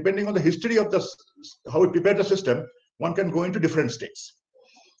that depending on the history of how we prepare the system, one can go into different states,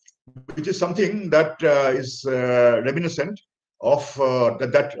 which is something that is reminiscent of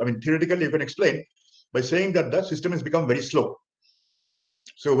that. I mean, theoretically, you can explain by saying that the system has become very slow.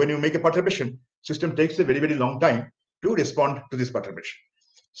 So when you make a perturbation, system takes a very, very long time to respond to this perturbation.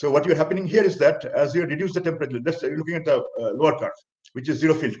 So what you're happening here is that as you reduce the temperature, let's say you're looking at the lower curve, which is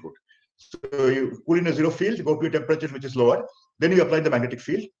zero field cooled. So you cool in a zero field, go to a temperature which is lower, then you apply the magnetic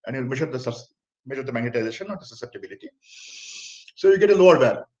field and you measure the magnetization or the susceptibility. So you get a lower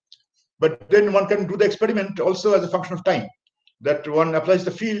value. But then one can do the experiment also as a function of time, that one applies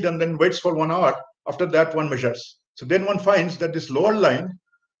the field and then waits for 1 hour. After that, one measures. So then one finds that this lower line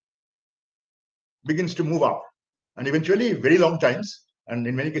begins to move up, and eventually very long times, and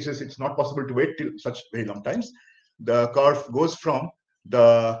in many cases it's not possible to wait till such very long times, the curve goes from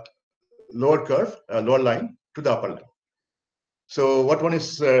the lower line to the upper line. So what one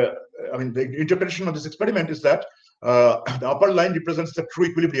is, I mean, the interpretation of this experiment is that the upper line represents the true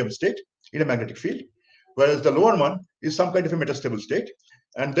equilibrium state in a magnetic field, whereas the lower one is some kind of a metastable state.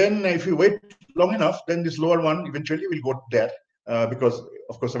 And then if you wait long enough, then this lower one eventually will go there, because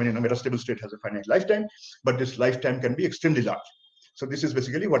of course, I mean, a metastable state has a finite lifetime, but this lifetime can be extremely large. So this is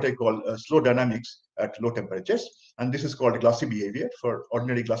basically what I call slow dynamics at low temperatures, and this is called glassy behavior. For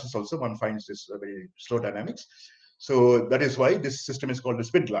ordinary glasses also, one finds this very slow dynamics. So that is why this system is called a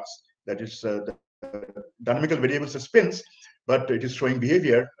spin glass. That is the dynamical variables are spins, but it is showing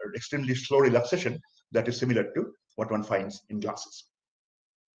behavior, extremely slow relaxation that is similar to what one finds in glasses.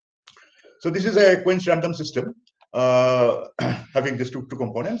 So this is a quench random system having these two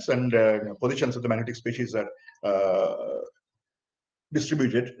components, and positions of the magnetic species are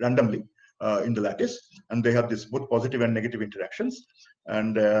distributed randomly in the lattice, and they have this both positive and negative interactions.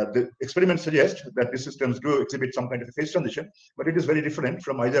 And the experiments suggest that these systems do exhibit some kind of a phase transition, but it is very different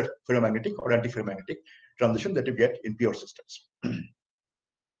from either ferromagnetic or antiferromagnetic transition that you get in pure systems.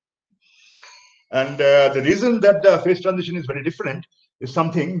 And the reason that the phase transition is very different is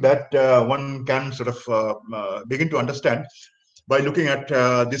something that one can sort of begin to understand by looking at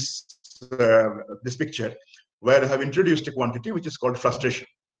this picture, where I have introduced a quantity which is called frustration.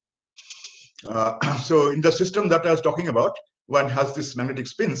 So in the system that I was talking about, one has this magnetic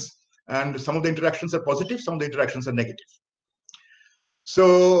spins, and some of the interactions are positive, some of the interactions are negative.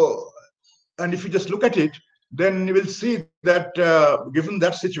 So, and if you just look at it, then you will see that given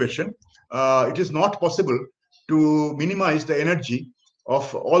that situation, it is not possible to minimize the energy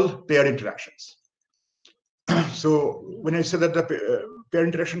of all pair interactions. So when I say that the pair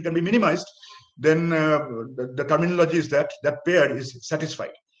interaction can be minimized, then the terminology is that that pair is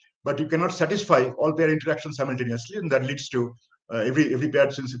satisfied. But you cannot satisfy all pair interactions simultaneously, and that leads to every pair,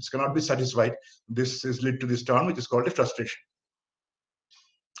 since it cannot be satisfied, this is lead to this term which is called a frustration.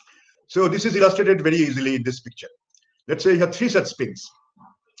 So this is illustrated very easily in this picture. Let's say you have 3 such spins,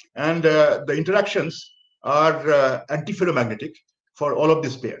 and the interactions are antiferromagnetic for all of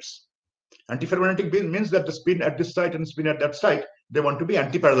these pairs. Antiferromagnetic means that the spin at this site and spin at that site, they want to be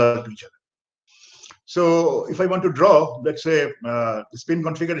antiparallel to each other. So if I want to draw, let's say, the spin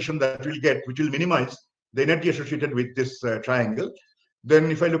configuration that we'll get, which will minimize the energy associated with this triangle,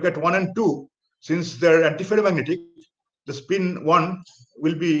 then if I look at 1 and 2, since they're antiferromagnetic, the spin 1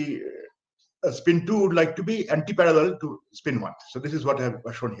 will be, spin 2 would like to be antiparallel to spin 1. So this is what I have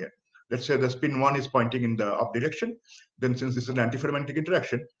shown here. Let's say the spin 1 is pointing in the up direction. Then since this is an antiferromagnetic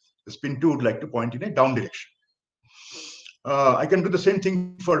interaction, the spin 2 would like to point in a down direction. I can do the same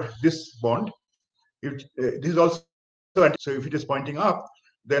thing for this bond. This is also, so if it is pointing up,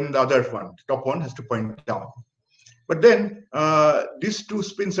 then the other one, top one, has to point down. But then these 2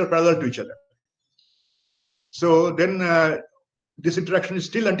 spins are parallel to each other. So then this interaction is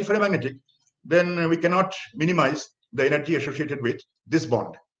still antiferromagnetic. Then we cannot minimize the energy associated with this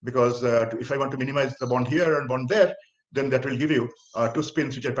bond, because if I want to minimize the bond here and bond there, then that will give you two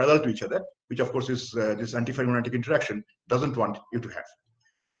spins which are parallel to each other, which of course is this antiferromagnetic interaction doesn't want you to have.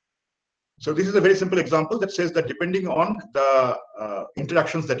 So this is a very simple example that says that depending on the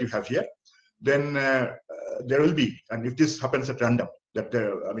interactions that you have here, then there will be, and if this happens at random, that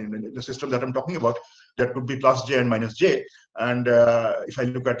I mean, the system that I'm talking about, that could be plus j and minus j. And if I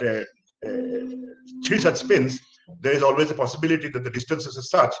look at three such spins, there is always a possibility that the distances are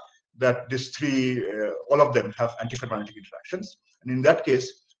such that these three, all of them have antiferromagnetic interactions. And in that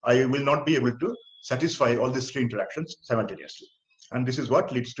case, I will not be able to satisfy all these three interactions simultaneously. And this is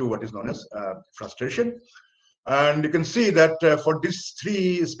what leads to what is known as frustration. And you can see that for this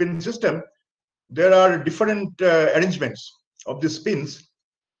three spin system, there are different arrangements of the spins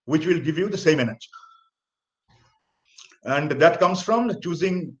which will give you the same energy. And that comes from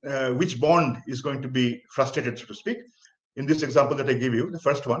choosing which bond is going to be frustrated, so to speak. In this example that I give you, the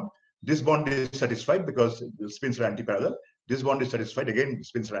first one, this bond is satisfied because the spins are antiparallel. This bond is satisfied, again, the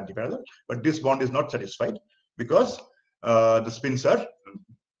spins are antiparallel. But this bond is not satisfied because the spins are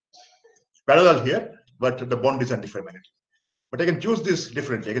parallel here, but the bond is antiferromagnetic. But I can choose this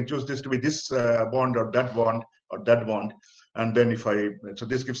differently. I can choose this to be this bond or that bond or that bond. And then if so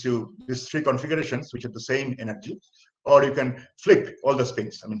this gives you these three configurations, which are the same energy. Or you can flip all the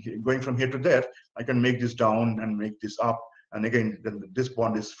spins. I mean, going from here to there, I can make this down and make this up. And again, then this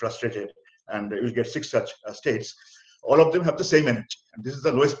bond is frustrated, and you will get six such states. All of them have the same energy. And this is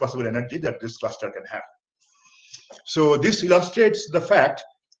the lowest possible energy that this cluster can have. So this illustrates the fact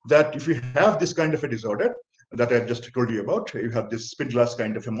that if you have this kind of a disorder that I just told you about, you have this spin glass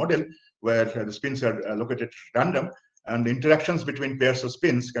kind of a model where the spins are located at random, and the interactions between pairs of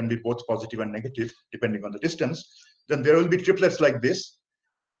spins can be both positive and negative depending on the distance. Then there will be triplets like this,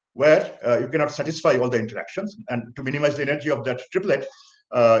 where you cannot satisfy all the interactions. And to minimize the energy of that triplet,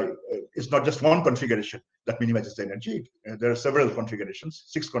 it's not just one configuration that minimizes the energy. There are several configurations,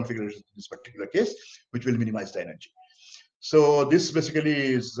 6 configurations in this particular case, which will minimize the energy. So this basically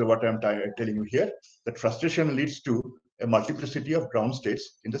is what I'm telling you here, that frustration leads to a multiplicity of ground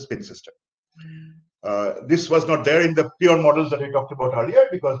states in the spin system. This was not there in the pure models that we talked about earlier,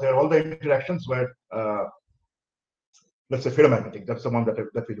 because there all the interactions were let's say ferromagnetic. That's the one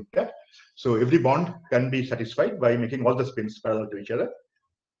that we looked at. So every bond can be satisfied by making all the spins parallel to each other.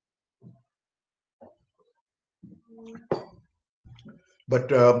 But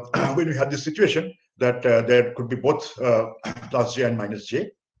when we have this situation that there could be both plus j and minus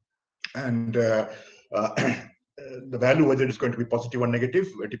j, and the value, whether it's going to be positive or negative,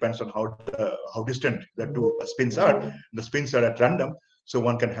 it depends on how distant the two spins are. The spins are at random, so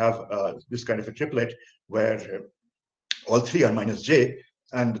one can have this kind of a triplet where all three are minus j,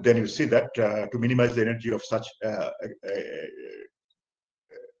 and then you see that to minimize the energy of such a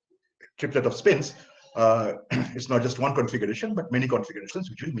triplet of spins, it's not just one configuration, but many configurations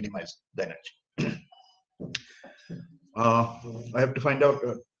which will minimize the energy. I have to find out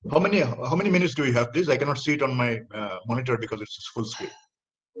how many minutes do we have, please? I cannot see it on my monitor because it's full screen.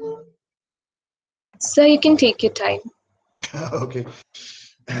 So you can take your time. Okay.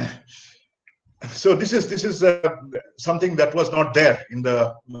 So this is something that was not there in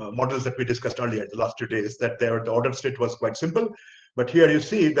the models that we discussed earlier, the last 2 days, that the ordered state was quite simple. But here you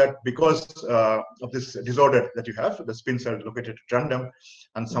see that because of this disorder that you have, the spins are located at random,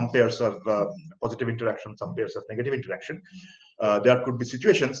 and some pairs have positive interaction, some pairs have negative interaction. There could be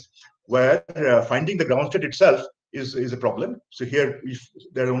situations where finding the ground state itself is a problem. So here, if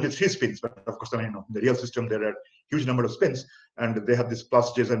there are only 3 spins, but of course, I mean, in the real system, there are huge number of spins, and they have this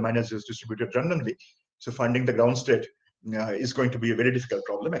plus j's and minus j's distributed randomly. So finding the ground state is going to be a very difficult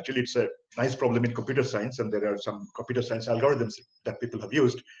problem. Actually, it's a nice problem in computer science, and there are some computer science algorithms that people have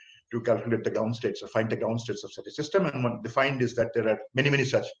used to calculate the ground states or find the ground states of such a system. And what they find is that there are many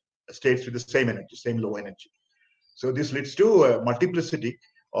such states with the same energy, same low energy. So this leads to a multiplicity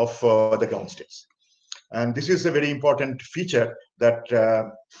of the ground states. And this is a very important feature that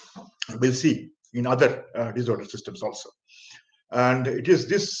we'll see in other disorder systems also. And it is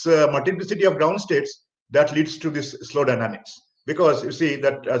this multiplicity of ground states that leads to this slow dynamics. Because you see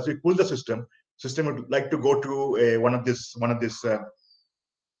that as we pull the system would like to go to one of these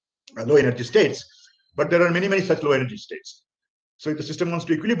low energy states, but there are many such low energy states. So if the system wants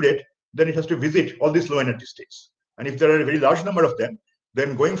to equilibrate, then it has to visit all these low energy states. And if there are a very large number of them,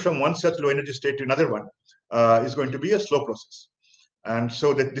 then going from one such low energy state to another one is going to be a slow process. And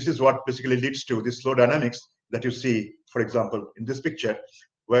so that this is what basically leads to this slow dynamics that you see, for example, in this picture,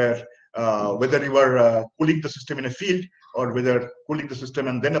 where whether you are cooling the system in a field or whether cooling the system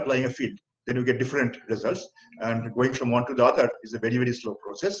and then applying a field, then you get different results. And going from one to the other is a very, very slow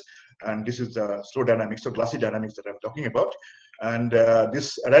process. And this is the slow dynamics or glassy dynamics that I'm talking about. And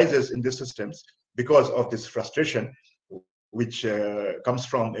this arises in these systems because of this frustration, which comes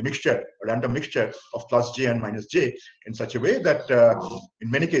from a mixture, a random mixture of plus j and minus j, in such a way that in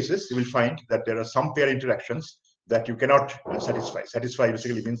many cases you will find that there are some pair interactions that you cannot satisfy. Satisfy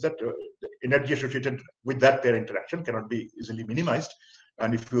basically means that the energy associated with that pair interaction cannot be easily minimized.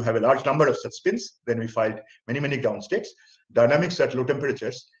 And if you have a large number of such spins, then we find many, many ground states. Dynamics at low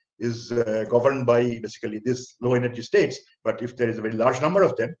temperatures is governed by basically these low energy states. But if there is a very large number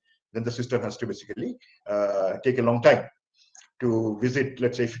of them, then the system has to basically take a long time to visit.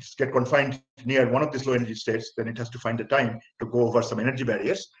 Let's say if it's get confined near one of these low energy states, then it has to find the time to go over some energy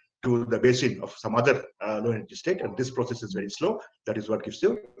barriers to the basin of some other low energy state. And this process is very slow. That is what gives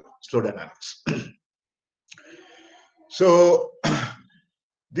you slow dynamics. So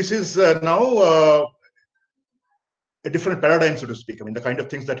this is now a different paradigm, so to speak. I mean, the kind of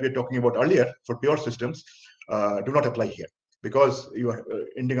things that we were talking about earlier for pure systems do not apply here, because you are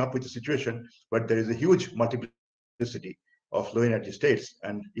ending up with a situation where there is a huge multiplicity of low energy states,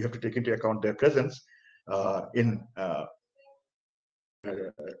 and you have to take into account their presence in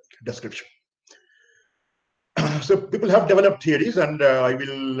description. So people have developed theories, and I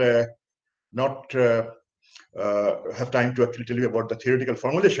will not have time to actually tell you about the theoretical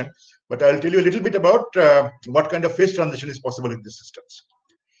formulation, but I'll tell you a little bit about what kind of phase transition is possible in these systems.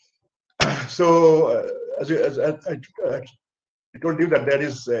 So as I told you that there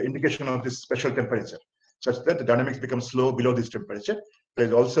is indication of this special temperature, such that the dynamics becomes slow below this temperature. There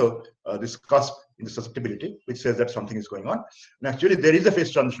is also this cusp in the susceptibility, which says that something is going on. And actually, there is a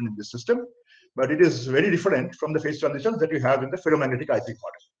phase transition in this system, but it is very different from the phase transitions that we have in the ferromagnetic Ising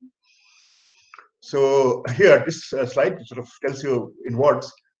model. So here, this slide sort of tells you in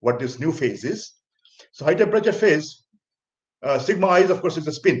words what this new phase is. So high temperature phase, sigma I, of course, is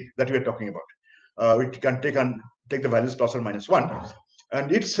the spin that we are talking about. We can take the values plus or minus 1. And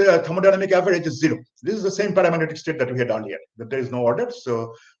its thermodynamic average is 0. This is the same paramagnetic state that we had earlier, that there is no order.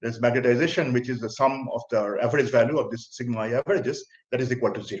 So there's magnetization, which is the sum of the average value of this sigma I averages, that is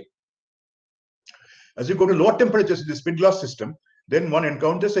equal to 0. As you go to lower temperatures in the spin glass system, then one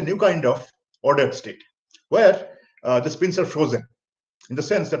encounters a new kind of ordered state, where the spins are frozen, in the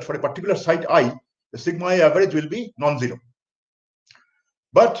sense that for a particular site I, the sigma I average will be non-zero.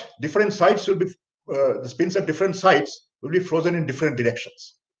 But different sites will be, the spins at different sites will be frozen in different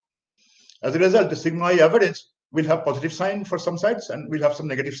directions. As a result, the sigma I average will have positive sign for some sites and will have some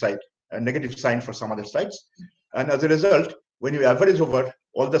negative sign for some other sites. And as a result, when you average over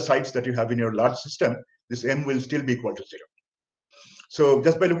all the sites that you have in your large system, this M will still be equal to 0. So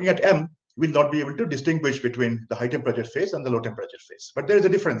just by looking at M, we'll not be able to distinguish between the high temperature phase and the low temperature phase. But there is a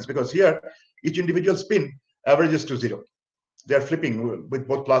difference, because here each individual spin averages to 0. They are flipping with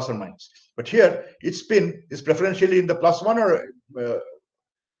both plus or minus. But here each spin is preferentially in the +1 or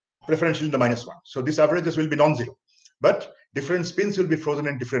preferentially in the -1. So these averages will be non-zero. But different spins will be frozen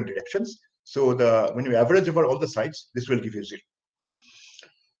in different directions. So when you average over all the sites, this will give you 0.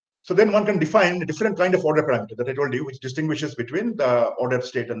 So then one can define a different kind of order parameter that I told you, which distinguishes between the ordered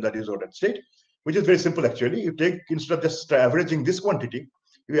state and the disordered state, which is very simple actually. You take, instead of just averaging this quantity,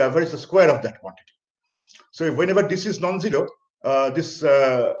 you average the square of that quantity. So whenever this is non-zero, this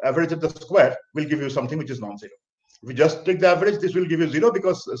average of the square will give you something which is non-zero. If you just take the average, this will give you 0,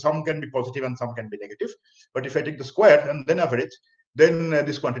 because some can be positive and some can be negative. But if I take the square and then average, then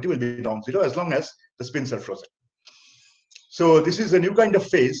this quantity will be non-zero as long as the spins are frozen. So this is a new kind of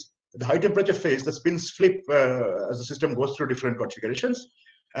phase, the high temperature phase. The spins flip as the system goes through different configurations,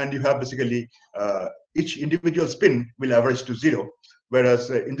 and you have basically each individual spin will average to 0. Whereas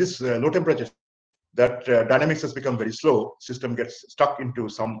in this low temperature, that dynamics has become very slow. System gets stuck into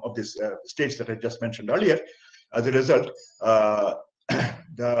some of these states that I just mentioned earlier. As a result,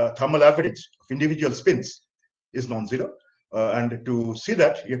 the thermal average of individual spins is non-zero. And to see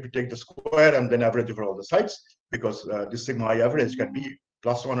that, you have to take the square and then average over all the sites, because this sigma I average can be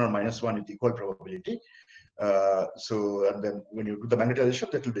 +1 or -1 with equal probability. And then when you do the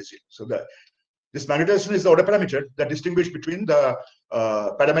magnetization, that will be 0. So this magnetization is the order parameter that distinguishes between the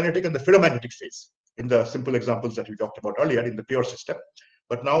paramagnetic and the ferromagnetic phase in the simple examples that we talked about earlier in the pure system.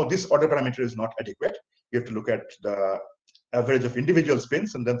 But now this order parameter is not adequate. You have to look at the average of individual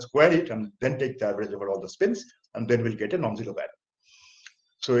spins and then square it and then take the average over all the spins, and then we'll get a non-zero value.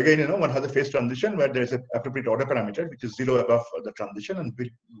 So again, one has a phase transition where there is an appropriate order parameter, which is 0 above the transition and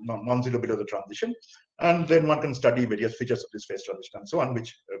non-zero below the transition. And then one can study various features of this phase transition and so on,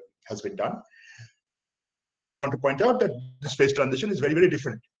 which has been done. I want to point out that this phase transition is very, very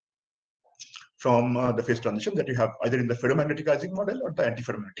different from the phase transition that you have either in the ferromagnetic-Ising model or the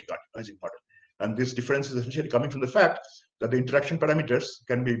antiferromagnetic-Ising model. And this difference is essentially coming from the fact that the interaction parameters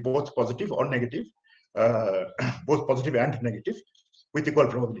can be both positive or negative, both positive and negative, with equal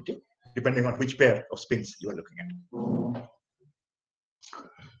probability, depending on which pair of spins you are looking at.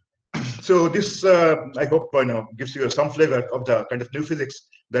 So this, I hope, gives you some flavor of the kind of new physics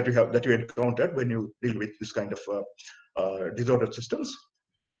that you encountered when you deal with this kind of disordered systems.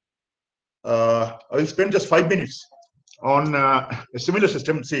 I will spend just 5 minutes on a similar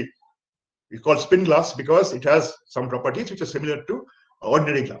system. See, it's called spin glass because it has some properties which are similar to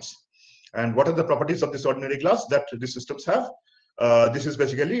ordinary glass. And what are the properties of this ordinary glass that these systems have? This is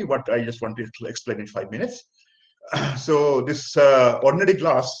basically what I just wanted to explain in 5 minutes. So this ordinary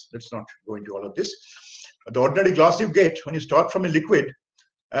glass, let's not go into all of this. The ordinary glass you get when you start from a liquid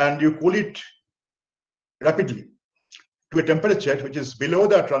and you cool it rapidly to a temperature which is below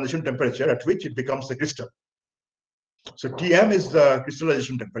the transition temperature at which it becomes a crystal. So Tm is the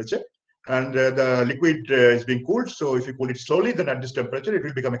crystallization temperature, and the liquid is being cooled. So if you cool it slowly, then at this temperature it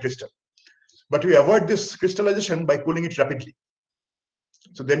will become a crystal. But we avoid this crystallization by cooling it rapidly.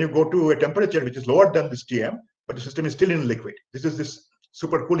 So then you go to a temperature which is lower than this Tm, but the system is still in liquid. This is this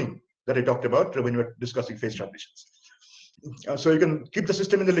supercooling that I talked about when we were discussing phase transitions. So you can keep the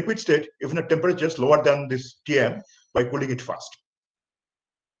system in the liquid state even at temperatures lower than this Tm by cooling it fast.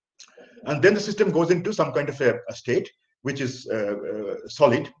 And then the system goes into some kind of a state which is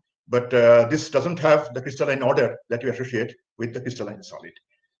solid, but this doesn't have the crystalline order that you associate with the crystalline solid.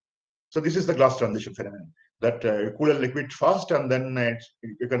 So this is the glass transition phenomenon, that you cool a liquid fast and then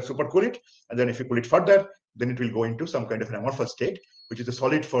you can supercool it, and then if you cool it further, then it will go into some kind of an amorphous state, which is a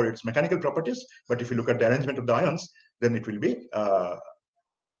solid for its mechanical properties. But if you look at the arrangement of the ions, then it will be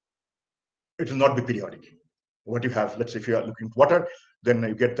it will not be periodic. What you have, let's say if you are looking at water, then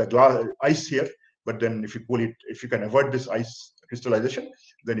you get the glass ice here, but then if you cool it, if you can avoid this ice crystallization,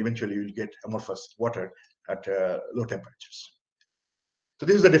 then eventually you will get amorphous water at low temperatures. So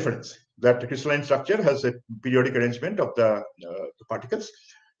this is the difference, that the crystalline structure has a periodic arrangement of the particles,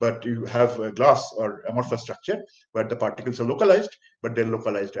 but you have a glass or amorphous structure where the particles are localized, but they're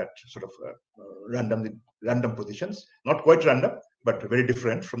localized at sort of random positions, not quite random, but very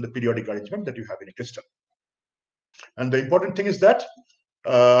different from the periodic arrangement that you have in a crystal. And the important thing is that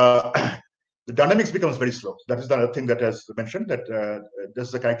the dynamics becomes very slow. That is the other thing that has mentioned, that this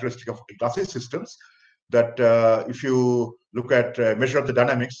is the characteristic of glassy systems, that if you look at measure of the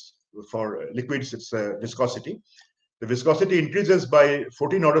dynamics for liquids, it's viscosity. The viscosity increases by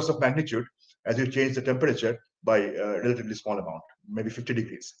 14 orders of magnitude as you change the temperature by a relatively small amount, maybe 50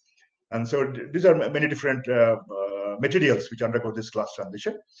 degrees. And so these are many different materials which undergo this glass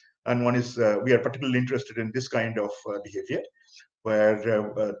transition. And one is, we are particularly interested in this kind of behavior, where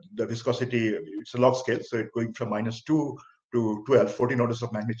the viscosity, it's a log scale, so it's going from -2 to 12, 14 orders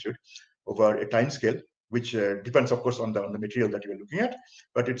of magnitude over a time scale, which depends, of course, on the material that you are looking at,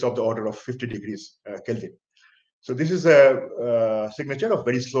 but it's of the order of 50 degrees Kelvin. So this is a signature of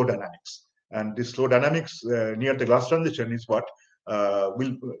very slow dynamics. And this slow dynamics near the glass transition is what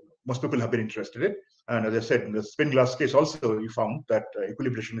most people have been interested in. And as I said, in the spin glass case also, you found that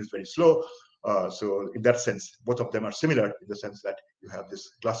equilibration is very slow. So in that sense, both of them are similar in the sense that you have this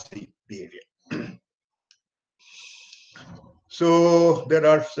glassy behavior. So there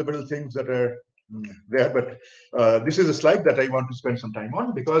are several things that are there, but this is a slide that I want to spend some time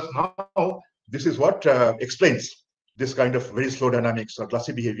on, because now this is what explains this kind of very slow dynamics or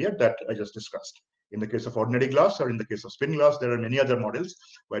glassy behavior that I just discussed. In the case of ordinary glass or in the case of spin glass, there are many other models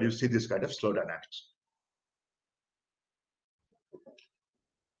where you see this kind of slow dynamics.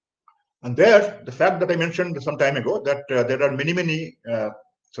 And there, the fact that I mentioned some time ago, that there are many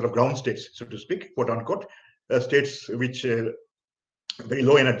sort of ground states, so to speak, quote unquote, states which very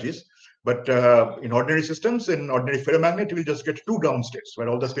low energies. But in ordinary systems, in ordinary ferromagnet, you will just get 2 ground states where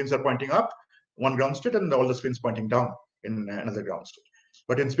all the spins are pointing up, one ground state, and all the spins pointing down in another ground state.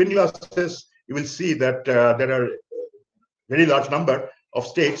 But in spin glasses, you will see that there are a very large number of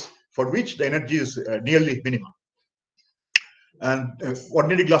states for which the energy is nearly minimum. And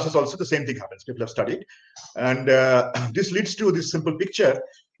ordinary glasses also, the same thing happens. People have studied. And this leads to this simple picture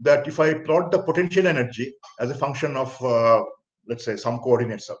that if I plot the potential energy as a function of, let's say, some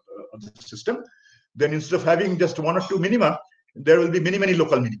coordinates of the system, then instead of having just 1 or 2 minima, there will be many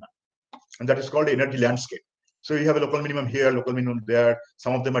local minima. And that is called energy landscape. So you have a local minimum here, local minimum there.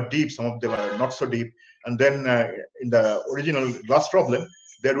 Some of them are deep, some of them are not so deep. And then in the original glass problem,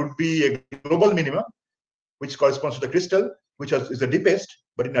 there would be a global minimum, which corresponds to the crystal, which is the deepest.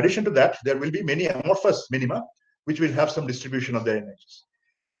 But in addition to that, there will be many amorphous minima, which will have some distribution of their energies.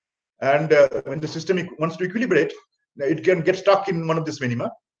 And when the system wants to equilibrate, it can get stuck in one of these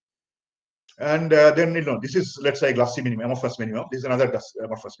minima. And then, this is, let's say, glassy minimum, amorphous minimum. This is another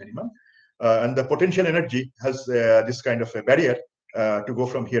amorphous minimum. And the potential energy has this kind of a barrier to go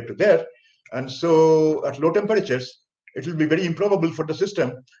from here to there. And so at low temperatures, it will be very improbable for the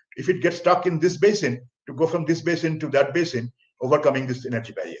system, if it gets stuck in this basin, to go from this basin to that basin, overcoming this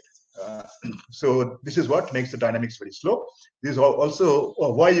energy barrier. So this is what makes the dynamics very slow. This is also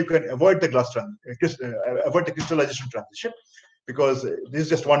why you can avoid the avoid the crystallization transition, because this is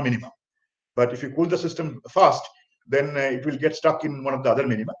just one minimum. But if you cool the system fast, then it will get stuck in one of the other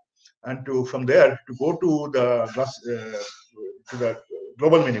minima, and from there to go to the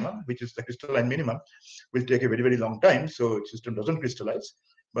global minimum, which is the crystalline minimum, will take a very, very long time. So the system doesn't crystallize,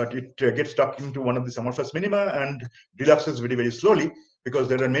 but it gets stuck into one of the amorphous minima and relaxes very, very slowly, because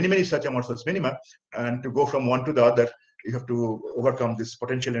there are many, many such amorphous minima. And to go from one to the other, you have to overcome these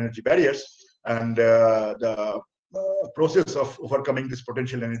potential energy barriers. And the process of overcoming this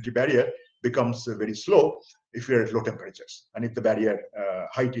potential energy barrier becomes very slow if you're at low temperatures and if the barrier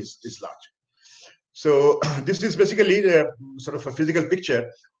height is large. So this is basically sort of a physical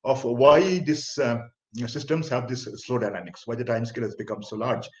picture of why these systems have this slow dynamics, why the time scale has become so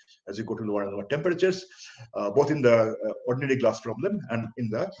large as you go to lower and lower temperatures, both in the ordinary glass problem and in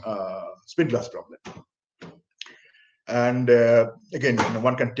the spin glass problem. And again,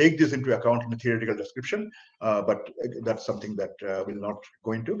 one can take this into account in the theoretical description, but that's something that we'll not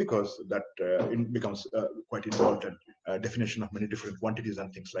go into, because that it becomes quite involved in definition of many different quantities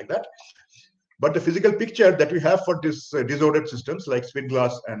and things like that. But the physical picture that we have for these disordered systems like spin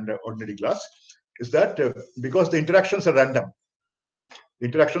glass and ordinary glass is that because the interactions are random, the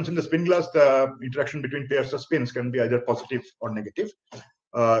interactions in the spin glass, the interaction between pairs of spins can be either positive or negative.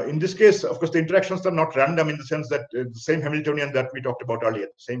 In this case, of course, the interactions are not random in the sense that the same Hamiltonian that we talked about earlier,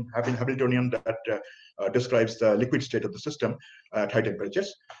 same Hamiltonian that describes the liquid state of the system at high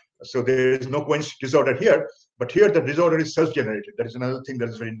temperatures. So there is no coincidence disorder here, but here the disorder is self-generated. That is another thing that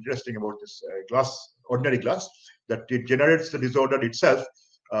is very interesting about this ordinary glass, that it generates the disorder itself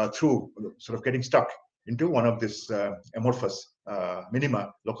through sort of getting stuck into one of this amorphous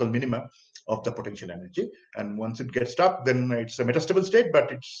minima, local minima of the potential energy. And once it gets stuck, then it's a metastable state,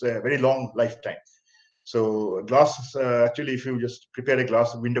 but it's a very long lifetime. So glass, actually, if you just prepare a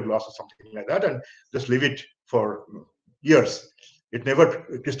glass, window glass or something like that, and just leave it for years, it never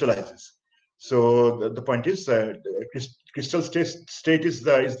crystallizes. So the point is, crystal state is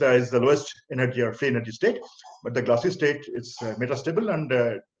the lowest energy or free energy state, but the glassy state is metastable, and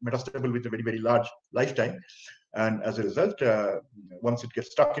metastable with a very, very large lifetime. And as a result, once it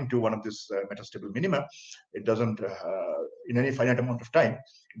gets stuck into one of these metastable minima, it doesn't, in any finite amount of time,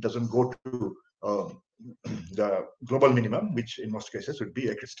 it doesn't go to the global minimum, which in most cases would be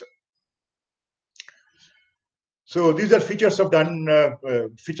a crystal. So these are features of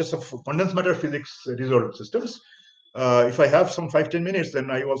condensed matter physics disordered systems. If I have some 5-10 minutes, then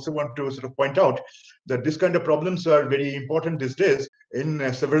I also want to sort of point out that this kind of problems are very important these days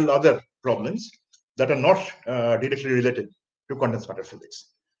in several other problems that are not directly related to condensed matter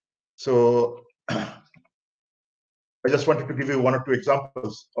physics. So I just wanted to give you one or two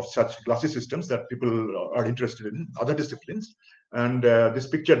examples of such glassy systems that people are interested in other disciplines. And this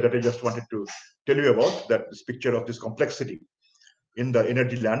picture that I just wanted to tell you about, that this picture of this complexity in the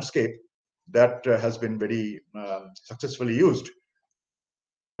energy landscape that has been very successfully used,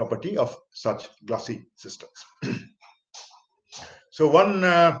 property of such glassy systems. So one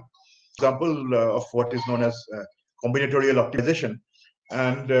example of what is known as combinatorial optimization,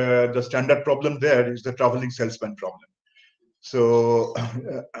 and the standard problem there is the traveling salesman problem. So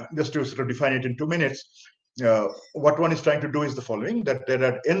just to sort of define it in 2 minutes, what one is trying to do is the following, that there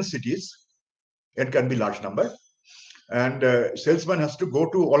are n cities, n can be large number, and salesman has to go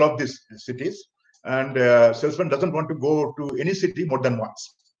to all of these cities, and salesman doesn't want to go to any city more than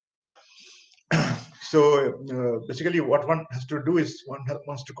once. So basically what one has to do is one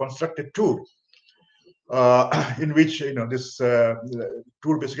wants to construct a tour in which this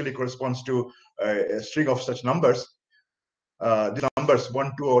tour basically corresponds to a string of such numbers. The numbers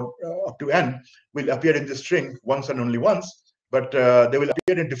 1, 2, or up to n will appear in the string once and only once, but they will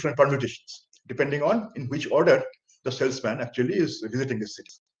appear in different permutations depending on in which order the salesman actually is visiting the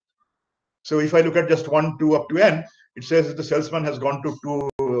city. So if I look at just 1, 2 up to n, it says that the salesman has gone to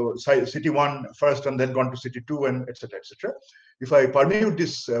city 1 first and then gone to city 2, and etc. etc. If I permute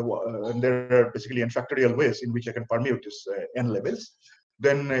this, and there are basically n factorial ways in which I can permute this n levels,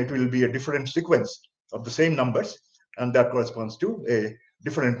 then it will be a different sequence of the same numbers, and that corresponds to a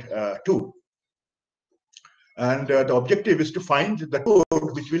different tour. And the objective is to find the tool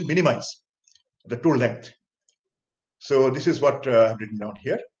which will minimize the tool length. So this is what I've written down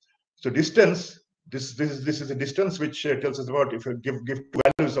here. So distance, this is a distance which tells us about, if you give two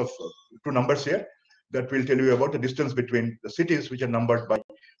values of two numbers here, that will tell you about the distance between the cities which are numbered by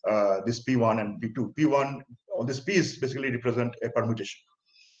this P1 and P2. P1, all these P's basically represent a permutation.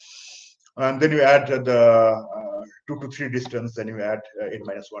 And then you add the 2 to 3 distance, then you add n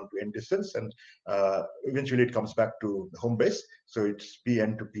minus 1 to n distance, and eventually it comes back to the home base. So it's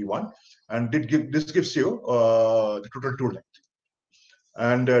Pn to P1, and this gives you the total tool length.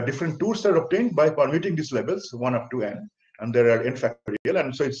 And different tools are obtained by permuting these levels 1 up to n, and there are n factorial,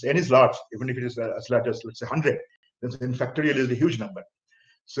 and so it's n is large, even if it is as large as, let's say, 100, then n factorial is a huge number.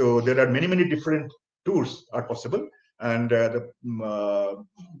 So there are many different tools are possible, and the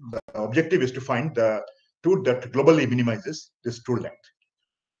objective is to find the tool that globally minimizes this tool length.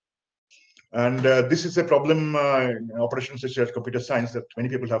 And this is a problem in operations such as computer science that many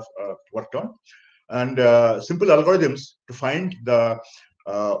people have worked on. And simple algorithms to find the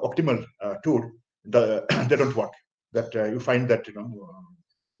optimal tool, they don't work. That you find that,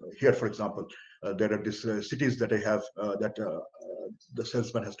 here, for example, there are these cities that I have that the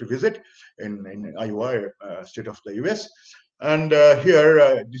salesman has to visit in Iowa, state of the US. And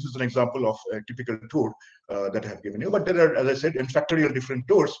here, this is an example of a typical tour that I have given you. But there are, as I said, n factorial different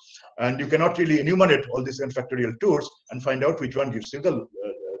tours, and you cannot really enumerate all these n factorial tours and find out which one gives you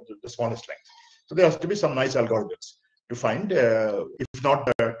the smallest length. So there has to be some nice algorithms to find, if not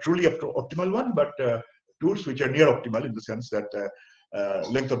truly optimal one, but tours which are near optimal, in the sense that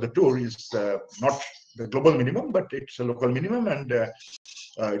length of the tour is not the global minimum, but it's a local minimum, and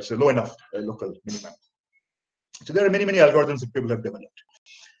it's a low enough local minimum. So there are many algorithms that people have developed.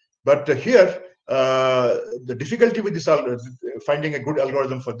 But here, the difficulty with this finding a good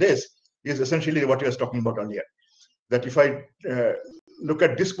algorithm for this is essentially what I was talking about earlier. That if I look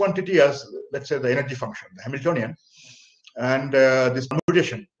at this quantity as, let's say, the energy function, the Hamiltonian, and this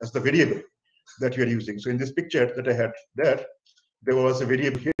permutation as the variable that you are using. So in this picture that I had there was a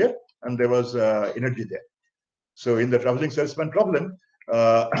variable here, and there was energy there. So in the traveling salesman problem,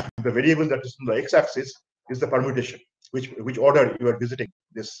 the variable that is on the x-axis is the permutation, which order you are visiting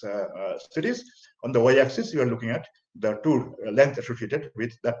this cities. On the y-axis, you are looking at the tour length associated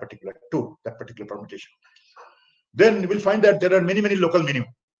with that particular tour, that particular permutation. Then you will find that there are many local minimum,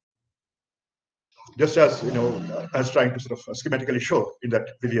 just as as trying to sort of schematically show in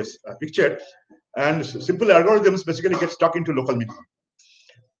that previous picture. And simple algorithms basically get stuck into local minimum,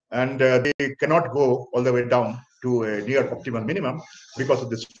 and they cannot go all the way down to a near optimal minimum because of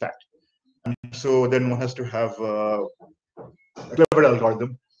this fact. And so then one has to have a clever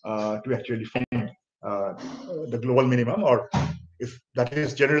algorithm to actually find the global minimum, or if that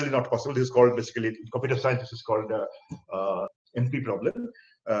is generally not possible, this is called, basically in computer science, this is called NP problem,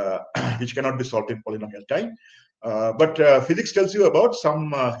 which cannot be solved in polynomial time. But physics tells you about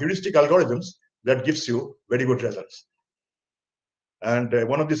some heuristic algorithms that gives you very good results. And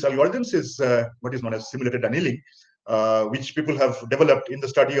one of these algorithms is what is known as simulated annealing, which people have developed in the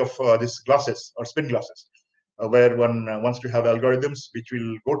study of these glasses or spin glasses, where one wants to have algorithms which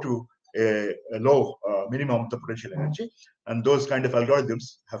will go to a low minimum of the potential energy. And those kind of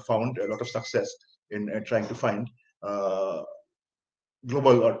algorithms have found a lot of success in trying to find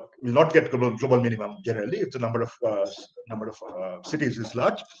global, or will not get global minimum generally if the number of cities is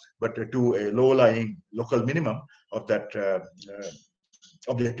large, but to a low-lying local minimum of that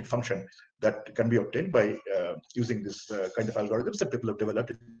objective function that can be obtained by using this kind of algorithms that people have developed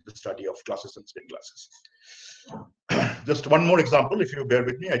in the study of glasses and spin glasses. Just one more example, if you bear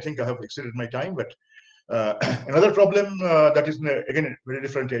with me. I think I have exceeded my time, but another problem that is, again, a very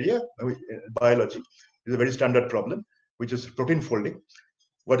different area, biology, is a very standard problem, which is protein folding.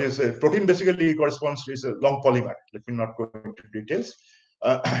 What is a protein? Basically corresponds to a long polymer. Let me not go into details.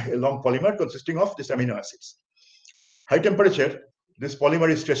 A long polymer consisting of these amino acids. High temperature, this polymer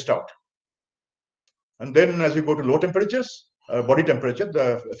is stretched out. And then as you go to low temperatures, body temperature,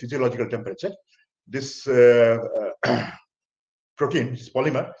 the physiological temperature, this protein, this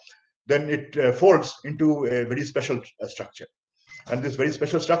polymer, then it folds into a very special structure. And this very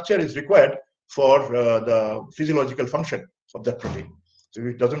special structure is required for the physiological function of that protein. So if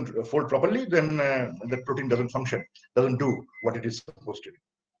it doesn't fold properly, then the protein doesn't function, doesn't do what it is supposed to do.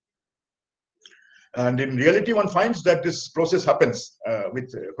 And in reality, one finds that this process happens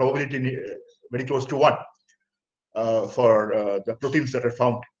with probability very close to 1 for the proteins that are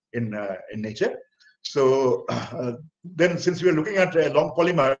found in nature. So then, since we are looking at a long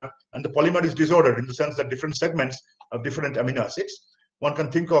polymer, and the polymer is disordered in the sense that different segments of different amino acids, one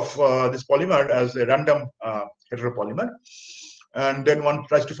can think of this polymer as a random heteropolymer, and then one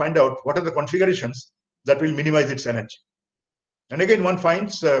tries to find out what are the configurations that will minimize its energy. And again, one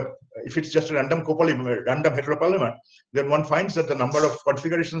finds if it's just a random copolymer, random heteropolymer, then one finds that the number of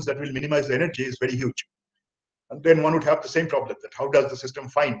configurations that will minimize the energy is very huge. And then one would have the same problem, that how does the system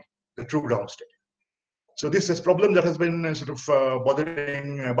find the true ground state? So this is a problem that has been sort of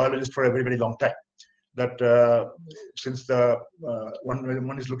bothering biologists for a very, very long time. That since the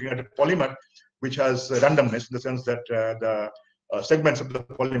one is looking at a polymer which has randomness, in the sense that the segments of the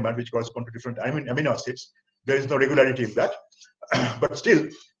polymer which correspond to different amino acids, there is no regularity in that. But still,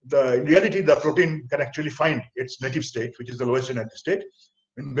 in reality, the protein can actually find its native state, which is the lowest energy state,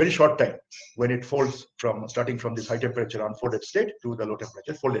 in very short time when it folds from starting from this high temperature unfolded state to the low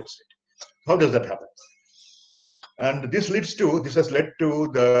temperature folded state. How does that happen? And this has led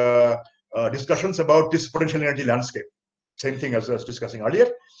to the discussions about this potential energy landscape. Same thing as I was discussing earlier.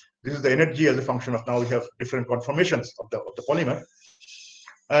 This is the energy as a function of, now we have different conformations of the polymer.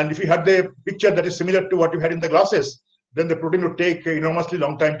 And if you had the picture that is similar to what you had in the glasses, then the protein would take an enormously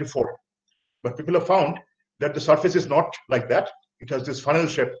long time to fold. But people have found that the surface is not like that. It has this funnel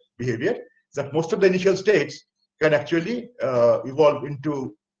shaped behavior, that most of the initial states can actually evolve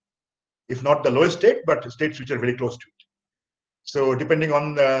into, if not the lowest state, but states which are very close to it. So depending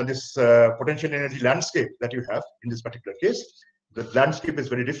on this potential energy landscape that you have in this particular case, the landscape is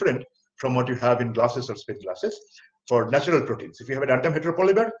very different from what you have in glasses or spin glasses. For natural proteins, if you have an atom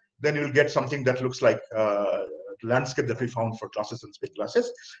heteropolymer, then you will get something that looks like the landscape that we found for glasses and spin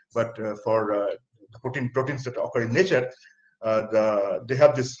glasses. But for the proteins that occur in nature, they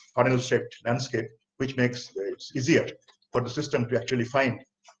have this funnel-shaped landscape, which makes it easier for the system to actually find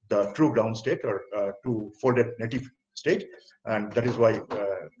the true ground state or true folded native state. And that is why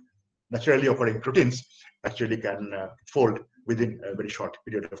naturally occurring proteins actually can fold within a very short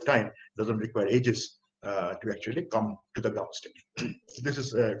period of time. It doesn't require ages to actually come to the ground state. So this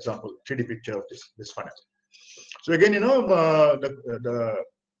is an example, 3D picture of this funnel. So again, the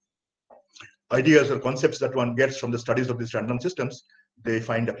ideas or concepts that one gets from the studies of these random systems, they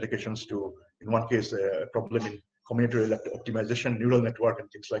find applications to, in one case, a problem in combinatorial optimization, neural network, and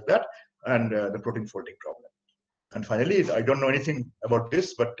things like that, and the protein folding problem. And finally, I don't know anything about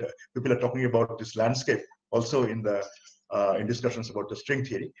this, but people are talking about this landscape also in discussions about the string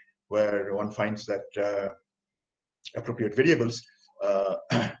theory, where one finds that appropriate variables,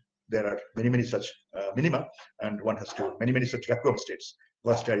 there are many such minima, and one has to many such vacuum states,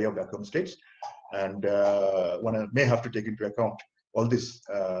 vast area of vacuum states, and one may have to take into account all these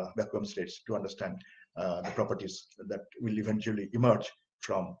vacuum states to understand the properties that will eventually emerge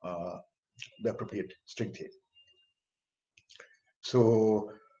from the appropriate string theory.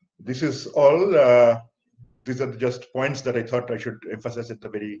 So this is all. These are just points that I thought I should emphasize at the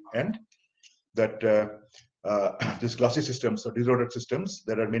very end. That these glassy systems or disordered systems,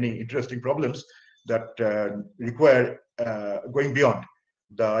 there are many interesting problems that require going beyond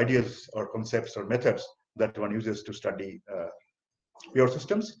the ideas or concepts or methods that one uses to study pure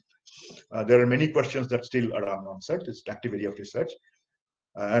systems. There are many questions that still are unanswered. It's an active area of research.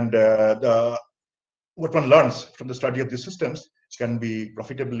 And what one learns from the study of these systems can be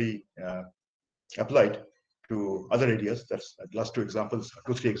profitably applied to other areas. That's the last two,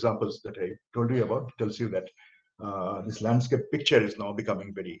 three examples that I told you about. Tells you that this landscape picture is now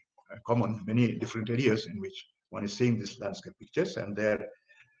becoming very common. Many different areas in which one is seeing these landscape pictures, and there,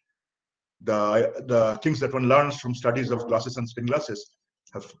 the things that one learns from studies of glasses and spin glasses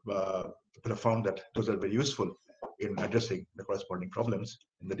people have found that those are very useful in addressing the corresponding problems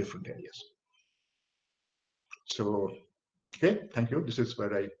in the different areas. So, okay, thank you. This is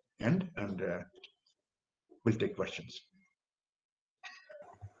where I end, and we'll take questions.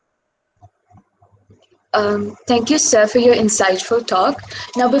 Thank you, sir, for your insightful talk.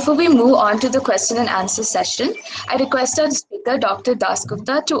 Now, before we move on to the question and answer session, I request our speaker, Dr.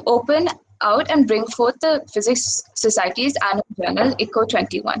 Dasgupta, to open out and bring forth the Physics Society's annual journal, ECO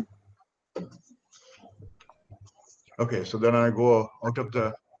 21. Okay, so then I go out of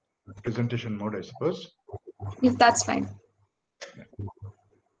the presentation mode, I suppose. Yes, that's fine.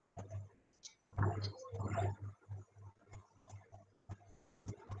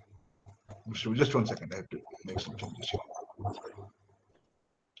 So just 1 second, I have to make some changes here.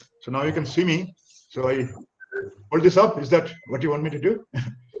 So now you can see me. So I hold this up. Is that what you want me to do?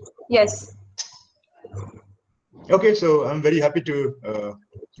 Yes. Okay, so I'm very happy to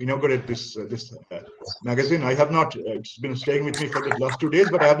inaugurate this magazine. I have not, it's been staying with me for the last 2 days,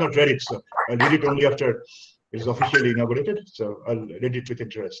 but I have not read it. So I'll read it only after it's officially inaugurated. So I'll read it with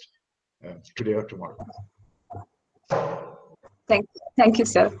interest today or tomorrow. Thank you,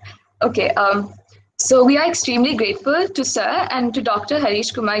 sir. Okay, so we are extremely grateful to Sir and to Dr.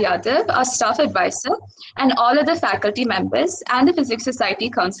 Harish Kumar Yadav, our staff advisor, and all other faculty members and the Physics Society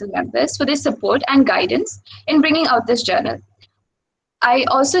Council members for their support and guidance in bringing out this journal. I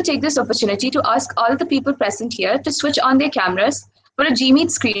also take this opportunity to ask all the people present here to switch on their cameras for a Gmeet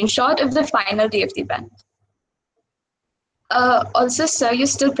screenshot of the final day of the event. Also, sir, you're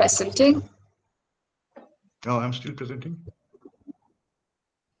still presenting? No, I'm still presenting.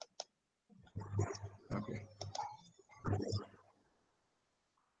 Okay.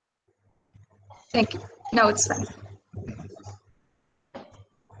 Thank you. Now it's fine.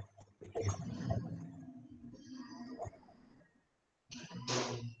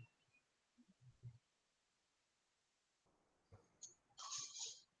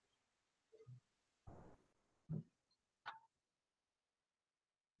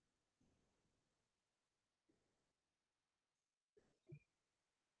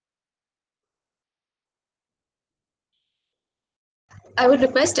 I would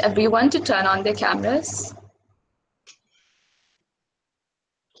request everyone to turn on their cameras.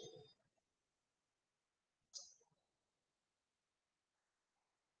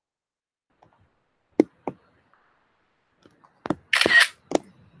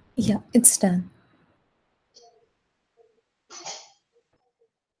 Yeah, it's done.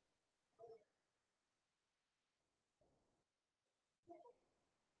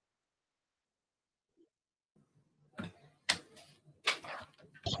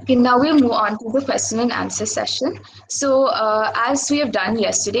 Okay, now we'll move on to the question and answer session. So, as we have done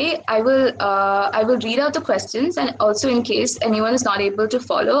yesterday, I will read out the questions, and also in case anyone is not able to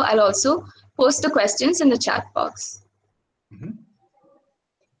follow, I'll also post the questions in the chat box. Mm-hmm.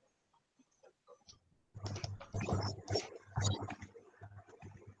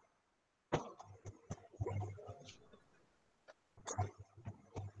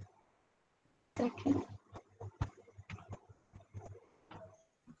 Okay.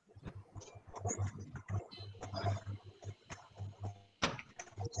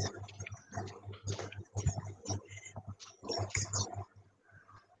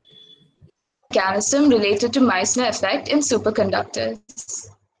 Mechanism related to Meissner effect in superconductors.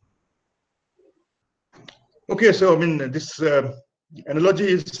 Okay, so I mean, this analogy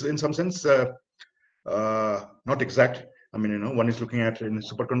is in some sense not exact. I mean, one is looking at in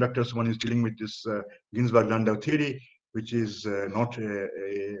superconductors, one is dealing with this Ginzburg-Landau theory, which is not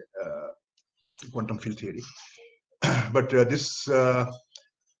a quantum field theory. But this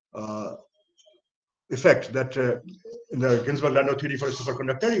effect that in the Ginzburg-Landau theory for a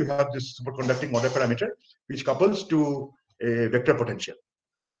superconductor, you have this superconducting order parameter, which couples to a vector potential.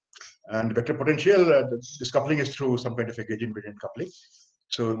 And vector potential, this coupling is through some kind of a gauge invariant coupling.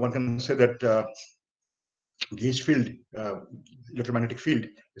 So one can say that gauge field, electromagnetic field,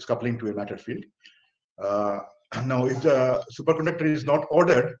 is coupling to a matter field. Now, if the superconductor is not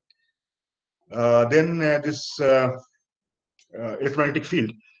ordered, then this electromagnetic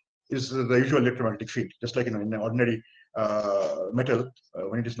field is the usual electromagnetic field, just like in an ordinary metal,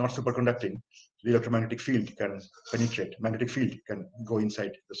 when it is not superconducting, the electromagnetic field can penetrate, magnetic field can go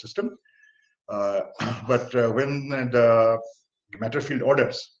inside the system. But when the matter field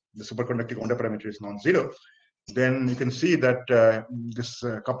orders, the superconducting order parameter is non-zero, then you can see that this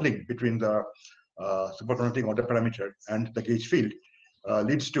coupling between the superconducting order parameter and the gauge field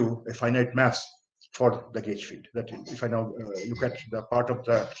leads to a finite mass for the gauge field. That if I now look at the part of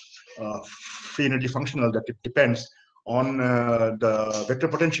the free energy functional that it depends on the vector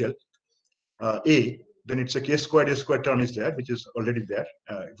potential A, then it's a k squared a squared term is there, which is already there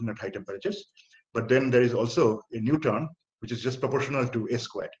even at high temperatures. But then there is also a new term which is just proportional to a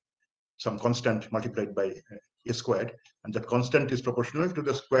squared, some constant multiplied by a squared, and that constant is proportional to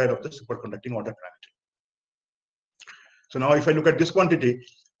the square of the superconducting order parameter. So now if I look at this quantity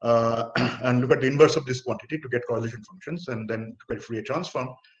and look at the inverse of this quantity to get correlation functions, and then to get Fourier transform,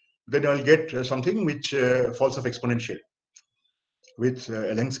 then I'll get something which falls off exponentially with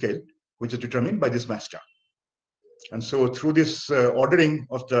a length scale, which is determined by this mass term. And so through this ordering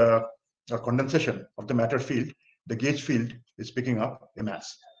of the condensation of the matter field, the gauge field is picking up a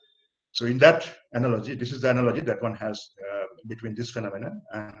mass. So in that analogy, this is the analogy that one has between this phenomenon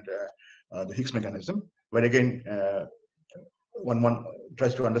and the Higgs mechanism, where again, one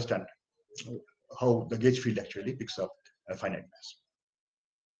tries to understand how the gauge field actually picks up a finite mass.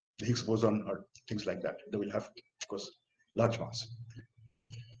 The Higgs boson or things like that, they will have, of course, large mass.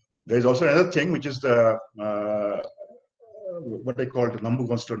 There is also another thing, which is the what I call the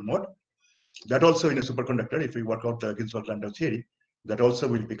Nambu-Goldstone mode. That also in a superconductor, if we work out the Ginzburg-Landau theory, that also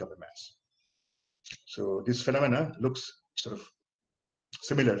will pick up a mass. So this phenomena looks sort of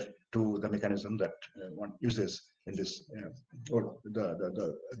similar to the mechanism that one uses in this, or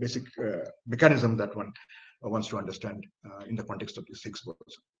the basic mechanism that one wants to understand in the context of this Higgs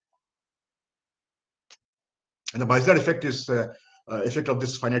boson. And the Weisler effect is effect of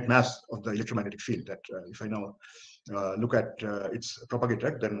this finite mass of the electromagnetic field, that if I now look at its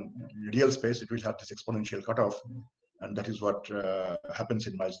propagator, then in real space it will have this exponential cutoff, and that is what happens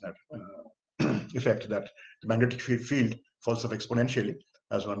in Meissner effect, that the magnetic field falls off exponentially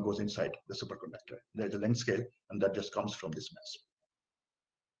as one goes inside the superconductor. There's a length scale, and that just comes from this mass.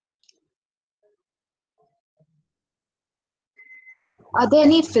 Are there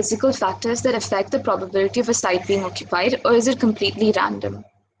any physical factors that affect the probability of a site being occupied, or is it completely random?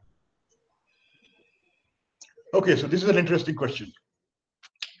 Okay, so this is an interesting question.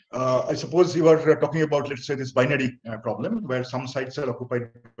 I suppose you are talking about, let's say, this binary problem where some sites are occupied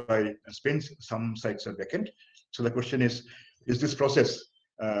by spins, some sites are vacant. So the question is this process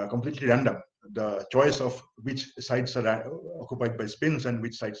completely random? The choice of which sites are occupied by spins and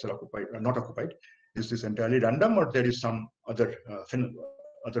which sites are not occupied, is this entirely random, or there is some other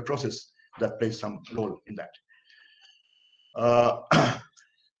other process that plays some role in that?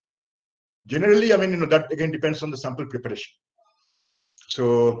 Generally, I mean, that again depends on the sample preparation.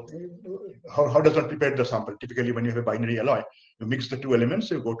 So how does one prepare the sample? Typically, when you have a binary alloy, you mix the two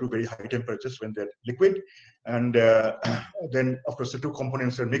elements, you go to very high temperatures when they're liquid, and then, of course, the two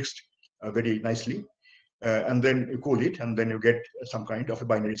components are mixed very nicely, and then you cool it, and then you get some kind of a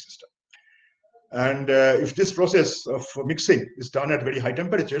binary system. And if this process of mixing is done at very high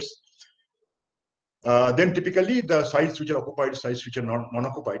temperatures, then typically the sites which are occupied, sites which are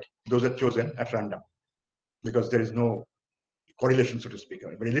non-occupied, those are chosen at random, because there is no correlation, so to speak,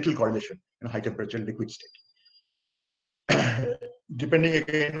 or very little correlation in high temperature liquid state. Depending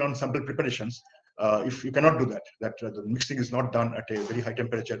again on sample preparations, if you cannot do that, the mixing is not done at a very high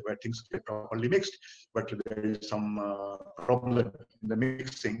temperature where things get properly mixed, but there is some problem in the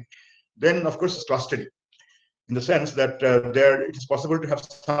mixing, then of course it's clustering, in the sense that it is possible to have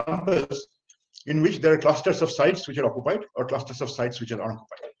samples in which there are clusters of sites which are occupied or clusters of sites which are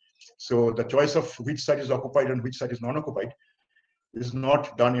unoccupied. So the choice of which site is occupied and which site is non-occupied is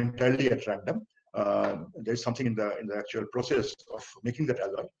not done entirely at random. There is something in the actual process of making that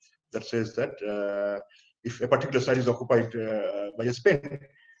alloy that says that if a particular site is occupied by a spin,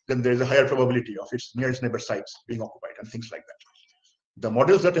 then there is a higher probability of its nearest neighbor sites being occupied and things like that. The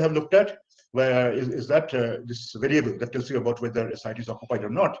models that I have looked at is that this variable that tells you about whether a site is occupied or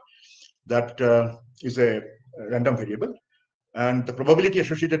not, that is a random variable, and the probability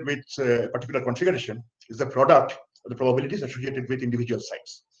associated with a particular configuration is the product of the probabilities associated with individual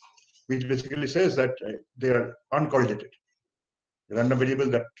sites, which basically says that they are uncorrelated. The random variable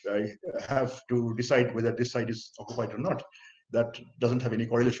that I have to decide whether this site is occupied or not, that doesn't have any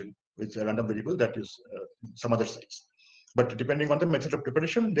correlation with a random variable that is some other sites. But depending on the method of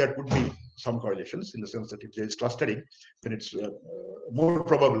preparation, there could be some correlations, in the sense that if there is clustering, then it's more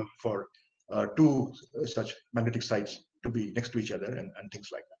probable for two such magnetic sites to be next to each other and things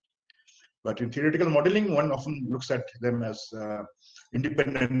like that. But in theoretical modeling, one often looks at them as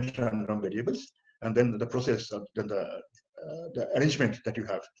independent random variables, and then the process of the arrangement that you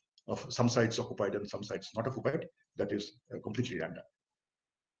have of some sites occupied and some sites not occupied, that is completely random.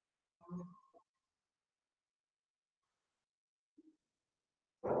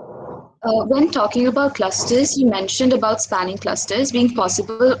 When talking about clusters, you mentioned about spanning clusters being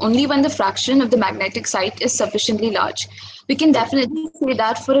possible only when the fraction of the magnetic site is sufficiently large. We can definitely say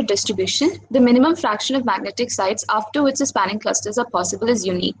that for a distribution, the minimum fraction of magnetic sites after which the spanning clusters are possible is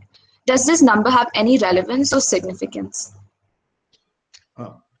unique. Does this number have any relevance or significance?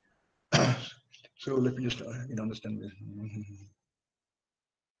 So let me just understand this.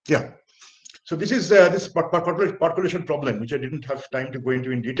 Yeah. So this is this population problem, which I didn't have time to go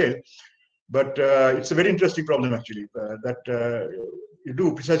into in detail, but it's a very interesting problem actually. That you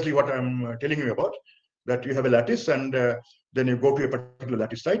do precisely what I'm telling you about. That you have a lattice, and then you go to a particular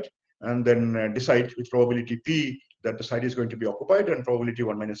lattice site, and then decide with probability p that the site is going to be occupied, and probability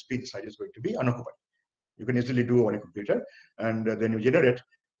 1 minus p the site is going to be unoccupied. You can easily do on a computer, and then you generate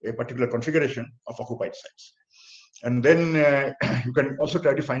a particular configuration of occupied sites. And then you can also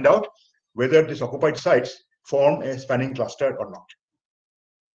try to find out whether these occupied sites form a spanning cluster or not.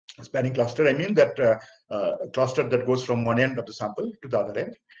 A spanning cluster, I mean that a cluster that goes from one end of the sample to the other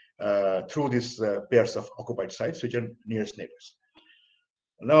end through these pairs of occupied sites, which are nearest neighbors.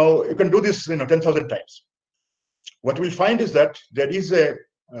 Now, you can do this 10,000 times. What we'll find is that there is a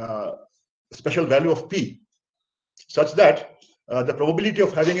special value of p, such that the probability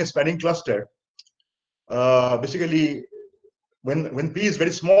of having a spanning cluster basically when P is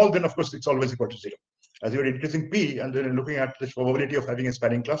very small, then of course it's always equal to 0. As you're increasing P and then looking at the probability of having a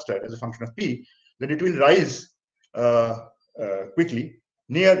spanning cluster as a function of P, then it will rise quickly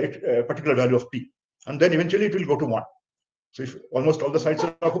near a particular value of P. And then eventually it will go to 1. So if almost all the sites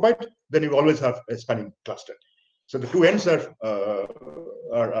are occupied, then you always have a spanning cluster. So the two ends are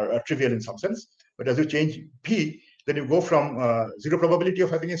trivial in some sense. But as you change P, then you go from 0 probability of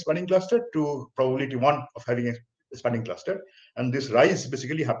having a spanning cluster to probability 1 of having a spanning cluster. And this rise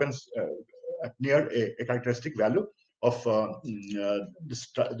basically happens at near a characteristic value of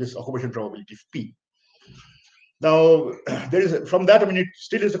this occupation probability of P. Now, there is from that, I mean, it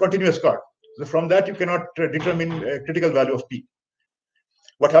still is a continuous curve. So from that, you cannot determine a critical value of P.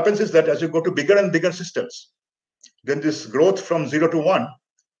 What happens is that as you go to bigger and bigger systems, then this growth from 0 to 1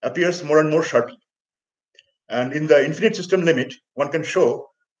 appears more and more sharply. And in the infinite system limit, one can show,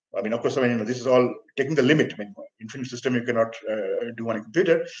 I mean, of course, I mean, this is all taking the limit. I mean, infinite system you cannot do on a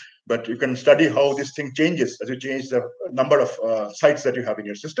computer, but you can study how this thing changes as you change the number of sites that you have in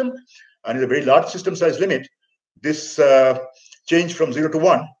your system. And in a very large system size limit, this change from 0 to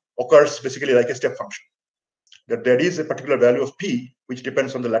 1 occurs basically like a step function. That there is a particular value of P, which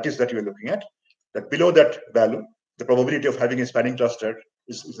depends on the lattice that you are looking at, that below that value, the probability of having a spanning cluster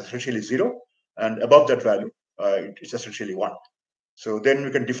is essentially 0, and above that value, it's essentially 1. So then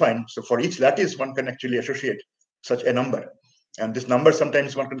we can define, so for each lattice, one can actually associate such a number. And this number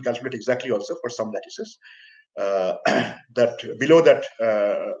sometimes one can calculate exactly also for some lattices. That below that,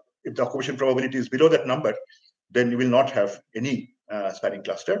 if the occupation probability is below that number, then you will not have any spanning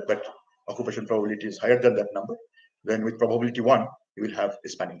cluster, but occupation probability is higher than that number. Then with probability 1, you will have a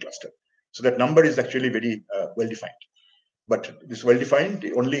spanning cluster. So that number is actually very well defined. But this is well defined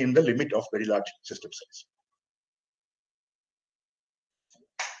only in the limit of very large system size.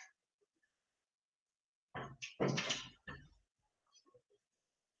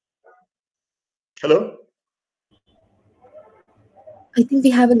 Hello? I think we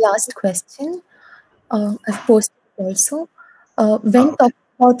have a last question. I've posted also. When talking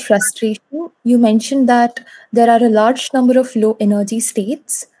about frustration, you mentioned that there are a large number of low energy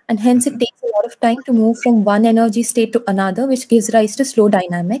states, and hence it takes a lot of time to move from one energy state to another, which gives rise to slow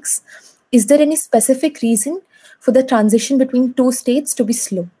dynamics. Is there any specific reason for the transition between two states to be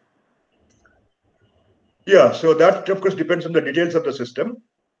slow? Yeah, so that of course depends on the details of the system.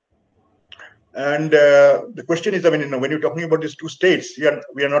 And the question is, I mean, when you're talking about these two states,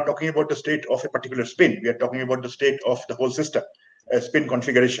 we are not talking about the state of a particular spin. We are talking about the state of the whole system, a spin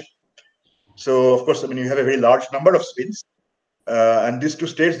configuration. So, of course, I mean, you have a very large number of spins. And these two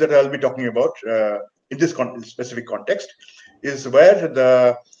states that I'll be talking about in this specific context is where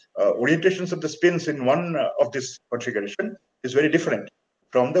the orientations of the spins in one of this configuration is very different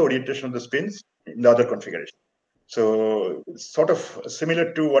from the orientation of the spins in the other configuration. So it's sort of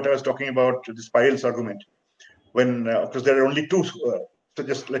similar to what I was talking about, the spirals argument, when, because there are only two. So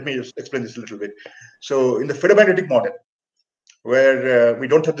just let me just explain this a little bit. So in the ferromagnetic model, where we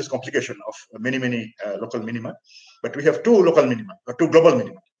don't have this complication of many local minima, but we have two local minima, or two global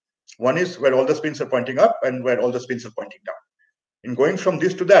minima. One is where all the spins are pointing up and where all the spins are pointing down. In going from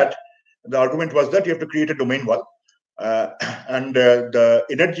this to that, the argument was that you have to create a domain wall. And the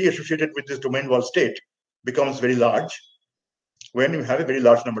energy associated with this domain wall state becomes very large when you have a very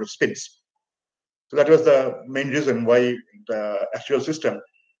large number of spins. So that was the main reason why the actual system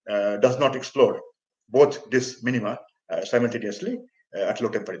does not explore both these minima simultaneously at low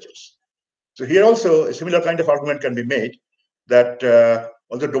temperatures. So here also a similar kind of argument can be made that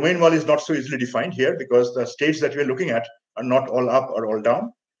although domain wall is not so easily defined here because the states that we are looking at are not all up or all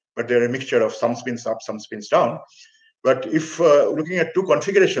down, but they're a mixture of some spins up, some spins down. But if looking at two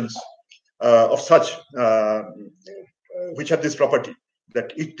configurations of such which have this property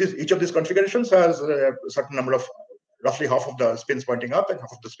that each of these configurations has a certain number of roughly half of the spins pointing up and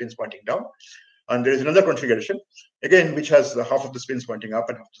half of the spins pointing down, and there is another configuration again which has half of the spins pointing up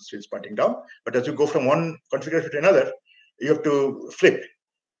and half of the spins pointing down. But as you go from one configuration to another, you have to flip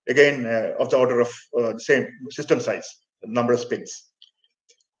again of the order of the same system size, number of spins.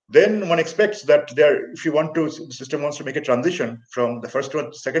 Then one expects that if you want to, the system wants to make a transition from the first one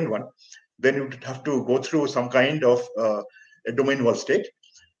to the second one, then you would have to go through some kind of a domain wall state,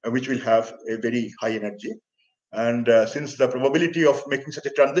 which will have a very high energy. And since the probability of making such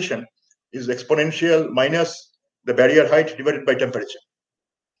a transition is exponential minus the barrier height divided by temperature.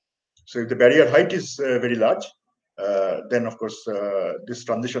 So if the barrier height is very large, then of course these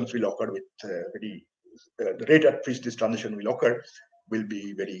transitions will occur with the rate at which this transition will occur will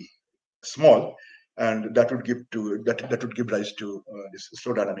be very small, and that would give rise to this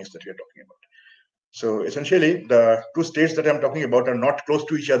slow dynamics that we are talking about. So essentially, the two states that I'm talking about are not close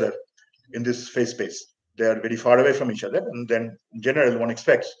to each other in this phase space. They are very far away from each other. And then in general, one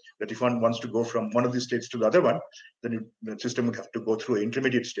expects that if one wants to go from one of these states to the other one, then the system would have to go through an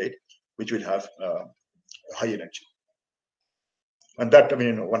intermediate state, which will have high energy. And that, I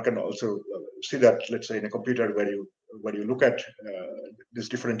mean, one can also see that, let's say, in a computer where you look at these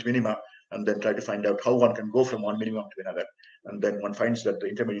different minima and then try to find out how one can go from one minimum to another. And then one finds that the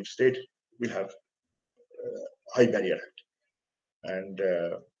intermediate state will have high barrier height. And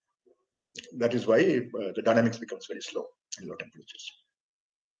that is why the dynamics becomes very slow in low temperatures.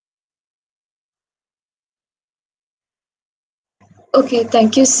 Okay,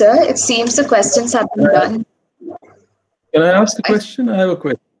 thank you, sir. It seems the questions have been done. Can I ask a question? I have a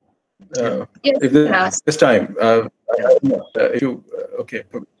question. Yes, if there's time. Okay.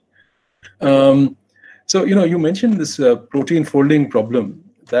 So, you mentioned this protein folding problem,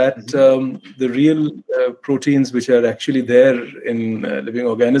 that the real proteins which are actually there in living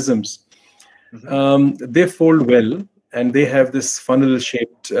organisms, they fold well, and they have this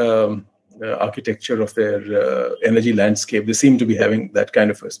funnel-shaped architecture of their energy landscape. They seem to be having that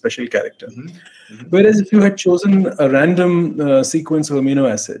kind of a special character. Whereas if you had chosen a random sequence of amino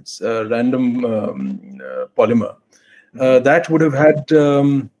acids, a random polymer, that would have had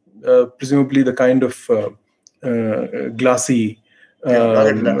presumably the kind of glassy,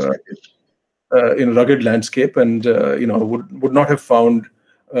 rugged landscape, and would not have found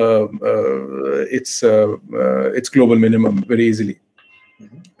its global minimum very easily.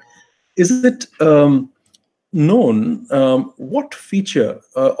 Is it known what feature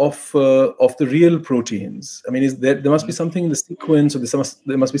of the real proteins? I mean, is there must be something in the sequence, or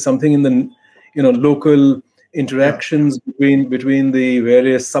there must be something in the local interactions between the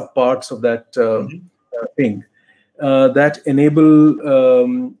various subparts of that thing that enable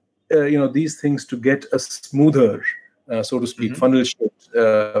these things to get a smoother, so to speak, funnel-shaped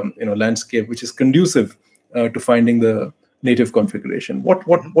landscape, which is conducive to finding the native configuration.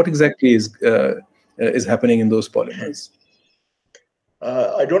 What exactly is happening in those polymers?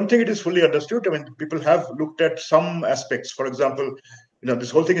 I don't think it is fully understood. I mean, people have looked at some aspects. For example, this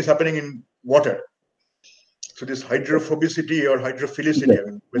whole thing is happening in water. So this hydrophobicity or hydrophilicity, I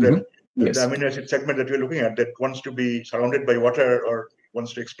mean, whether the amino acid segment that we're looking at that wants to be surrounded by water or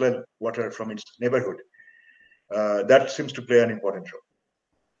wants to expel water from its neighborhood, that seems to play an important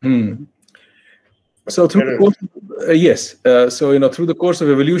role. So through the course, through the course of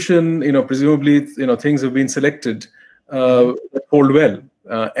evolution, presumably, things have been selected that hold well,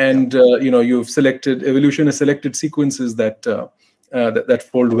 and evolution has selected sequences that that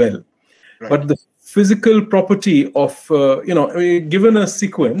fold well. Right. But the physical property of, given a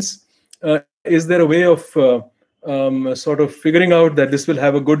sequence, is there a way of sort of figuring out that this will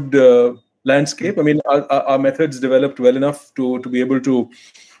have a good landscape? I mean, are methods developed well enough to be able to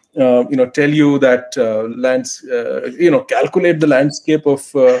tell you that calculate the landscape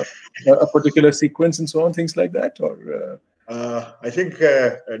of a particular sequence and so on, things like that? Or I think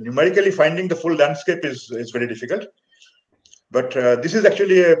numerically finding the full landscape is very difficult. But this is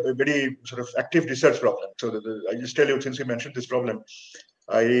actually a very sort of active research problem. So I just tell you, since you mentioned this problem,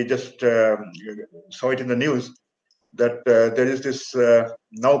 I just saw it in the news that there is this,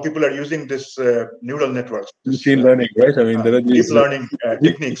 now people are using this neural networks. Machine learning, right? I mean, there are these deep learning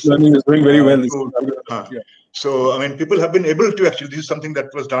techniques. Deep learning is doing very well. So, I mean, people have been able to actually, this is something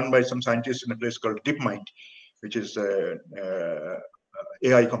that was done by some scientists in a place called DeepMind, which is an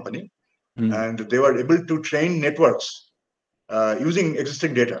AI company. And they were able to train networks using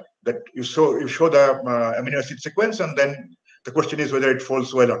existing data that you show the amino acid sequence, and then the question is whether it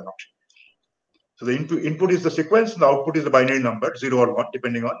folds well or not. So the input is the sequence, and the output is the binary number, 0 or 1,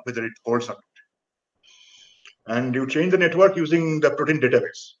 depending on whether it folds or not. And you train the network using the protein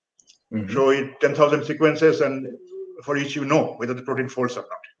database. Show it 10,000 sequences, and for each you know whether the protein folds or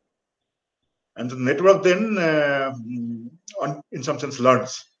not. And the network then, in some sense,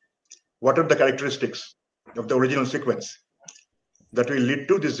 learns what are the characteristics of the original sequence that will lead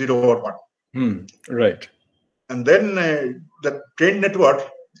to this 0 or 1. Right. And then the trained network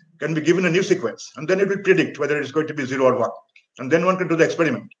can be given a new sequence, and then it will predict whether it's going to be 0 or 1. And then one can do the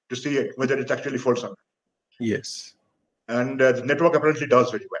experiment to see whether it actually folds or not. Yes. And the network apparently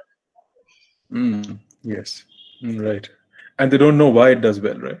does very well. Yes. Right. And they don't know why it does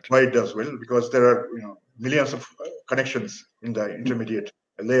well, right? Why it does well, because there are millions of connections in the intermediate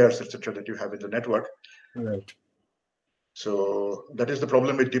layers, etc., that you have in the network. Right. So that is the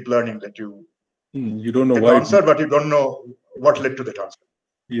problem with deep learning, that you don't know why answer, but you don't know what led to that answer.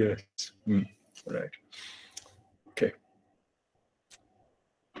 Yes. Right. Okay.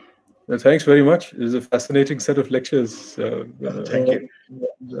 Thanks very much. It was a fascinating set of lectures. Thank you.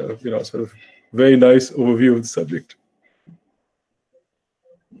 Sort of very nice overview of the subject.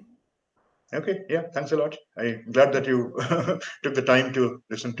 Okay, yeah, thanks a lot. I'm glad that you took the time to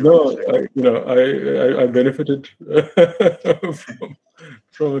listen to I benefited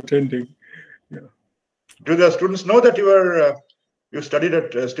from attending. Yeah. Do the students know that you studied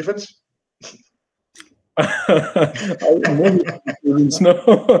at Stephens? I know students know.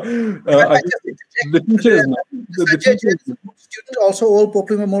 The teachers know. The teachers. Student, also old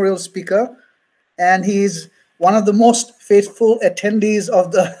Popli Memorial speaker, and he's one of the most faithful attendees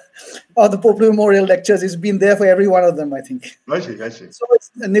of the Popli Memorial lectures. He's been there for every one of them, I think. I see. So it's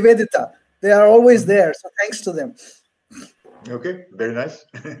Nivedita. They are always there. So thanks to them. Okay, very nice.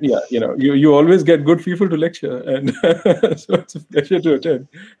 Yeah, you always get good people to lecture, and so it's a pleasure to attend.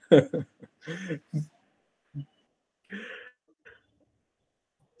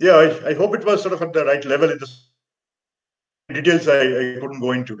 Yeah, I hope it was sort of at the right level. Details I couldn't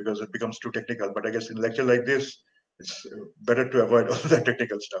go into because it becomes too technical. But I guess in a lecture like this, it's better to avoid all that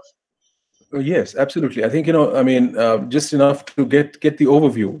technical stuff. Yes, absolutely. I think, just enough to get the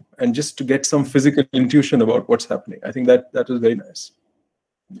overview and just to get some physical intuition about what's happening. I think that was very nice.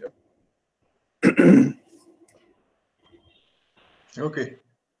 Yeah. Okay.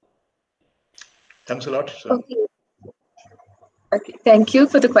 Thanks a lot. So. Okay. Thank you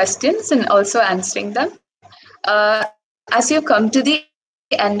for the questions and also answering them. As you come to the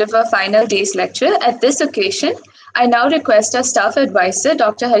end of our final day's lecture, at this occasion, I now request our staff advisor,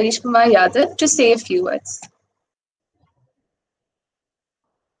 Dr. Harish Kumar Yadav, to say a few words.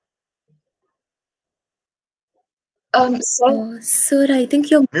 Sir, I think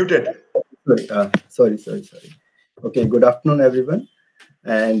you're muted. Sorry. Okay, good afternoon, everyone.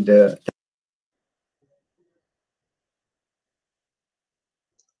 And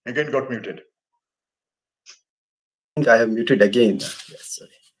again got muted. I think I have muted again. Yes,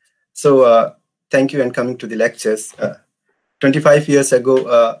 sorry. So thank you and coming to the lectures. 25 years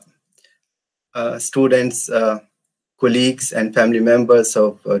ago, students, colleagues and family members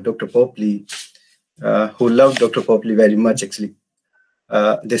of Dr. Popli, who loved Dr. Popli very much actually,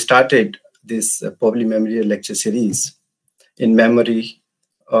 they started this Popli Memorial Lecture Series in memory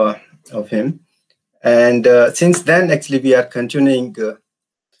of him. And since then, actually, we are continuing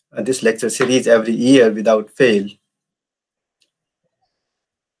this lecture series every year without fail.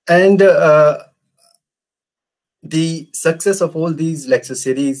 And the success of all these lecture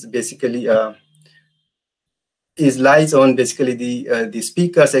series basically lies on basically the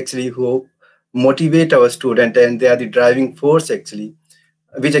speakers actually who motivate our student, and they are the driving force actually,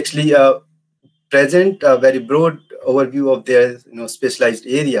 which actually present a very broad overview of their specialized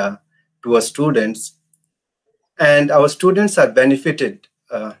area to our students, and our students are benefited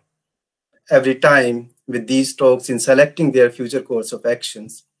every time with these talks in selecting their future course of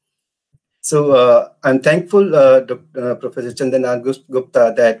actions. So I'm thankful, Professor Chandan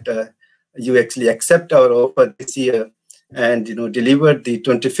Dasgupta, that you actually accept our offer this year and delivered the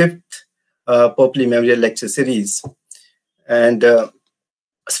 25th Popli Memorial Lecture Series. And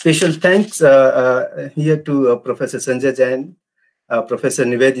special thanks here to Professor Sanjay Jain, Professor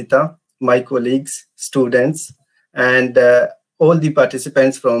Nivedita, my colleagues, students, and all the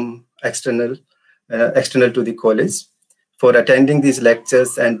participants from external to the college for attending these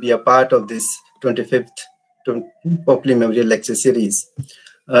lectures and be a part of this 25th Popli Memorial Lecture Series.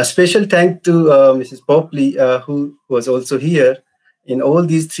 Special thanks to Mrs. Popli, who was also here in all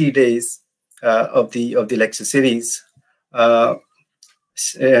these 3 days of the lecture series. In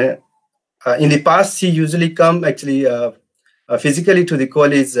the past, she usually come actually physically to the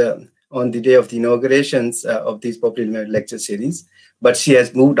college on the day of the inaugurations of these Popli Memorial Lecture Series, but she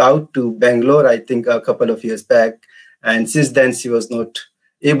has moved out to Bangalore, I think, a couple of years back, and since then she was not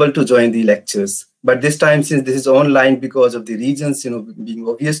able to join the lectures. But this time, since this is online because of the reasons being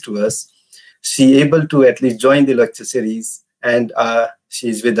obvious to us, she able to at least join the lecture series, and she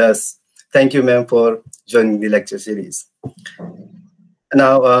is with us. Thank you, ma'am, for joining the lecture series.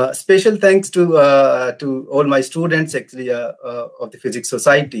 Now, special thanks to all my students actually of the Physics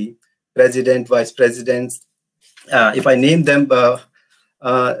Society, President, Vice Presidents. If I name them,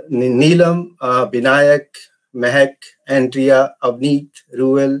 Neelam, Binayak, Mehak, Andrea, Avneet,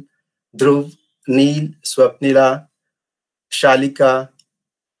 Ruel, Dhruv, Neel, Swapnila, Shalika,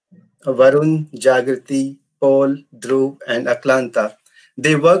 Varun, Jagrati, Paul, Dhruv, and Aklanta.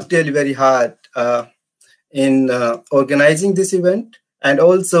 They worked really very hard in organizing this event. And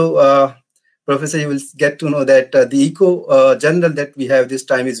also, Professor, you will get to know that the Eco Journal that we have this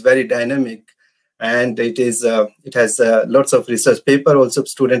time is very dynamic. and it has lots of research paper also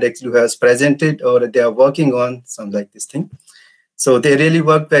student actually who has presented or they are working on some like this thing. So they really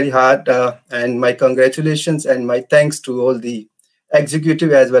work very hard, and my congratulations and my thanks to all the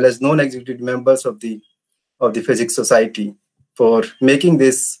executive as well as non-executive members of the Physics Society for making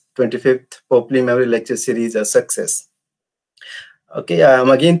this 25th Popli Memory Lecture Series a success. Okay, I am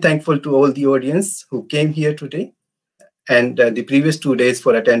again thankful to all the audience who came here today and the previous 2 days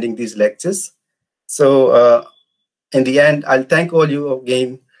for attending these lectures. So in the end, I'll thank all you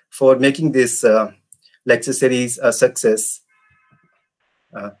again for making this lecture series a success.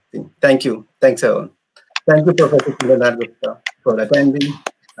 Thank you. Thanks, everyone. Thank you, Professor Dasgupta, for attending,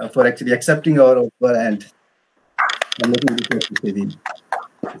 for actually accepting our offer and making this lecture series.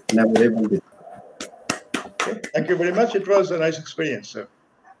 Thank you very much. It was a nice experience, sir.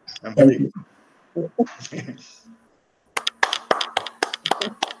 I'm happy.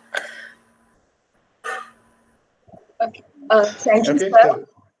 Okay. Thank you, sir.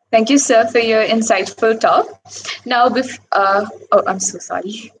 Thank you, sir, for your insightful talk. Now, oh, I'm so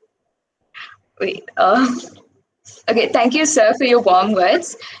sorry. Wait. Okay, thank you, sir, for your warm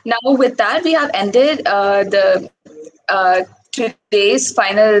words. Now, with that, we have ended the today's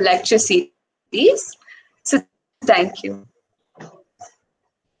final lecture series. So, thank you.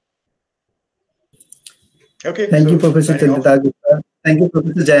 Okay. Thank you, Professor Chandan. Thank you,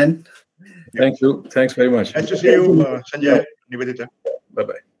 Professor Jain. Thank you. Thanks very much. Nice to see you, Sanjay, Nivedita.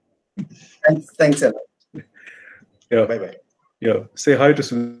 Bye-bye. Thanks a lot. Yeah. Bye-bye. Yeah. Say hi to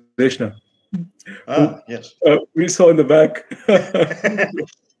Sudeshna. Yes. We saw in the back.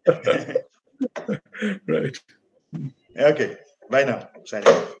 Right. Okay. Bye now. Signing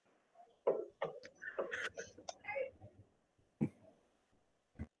off.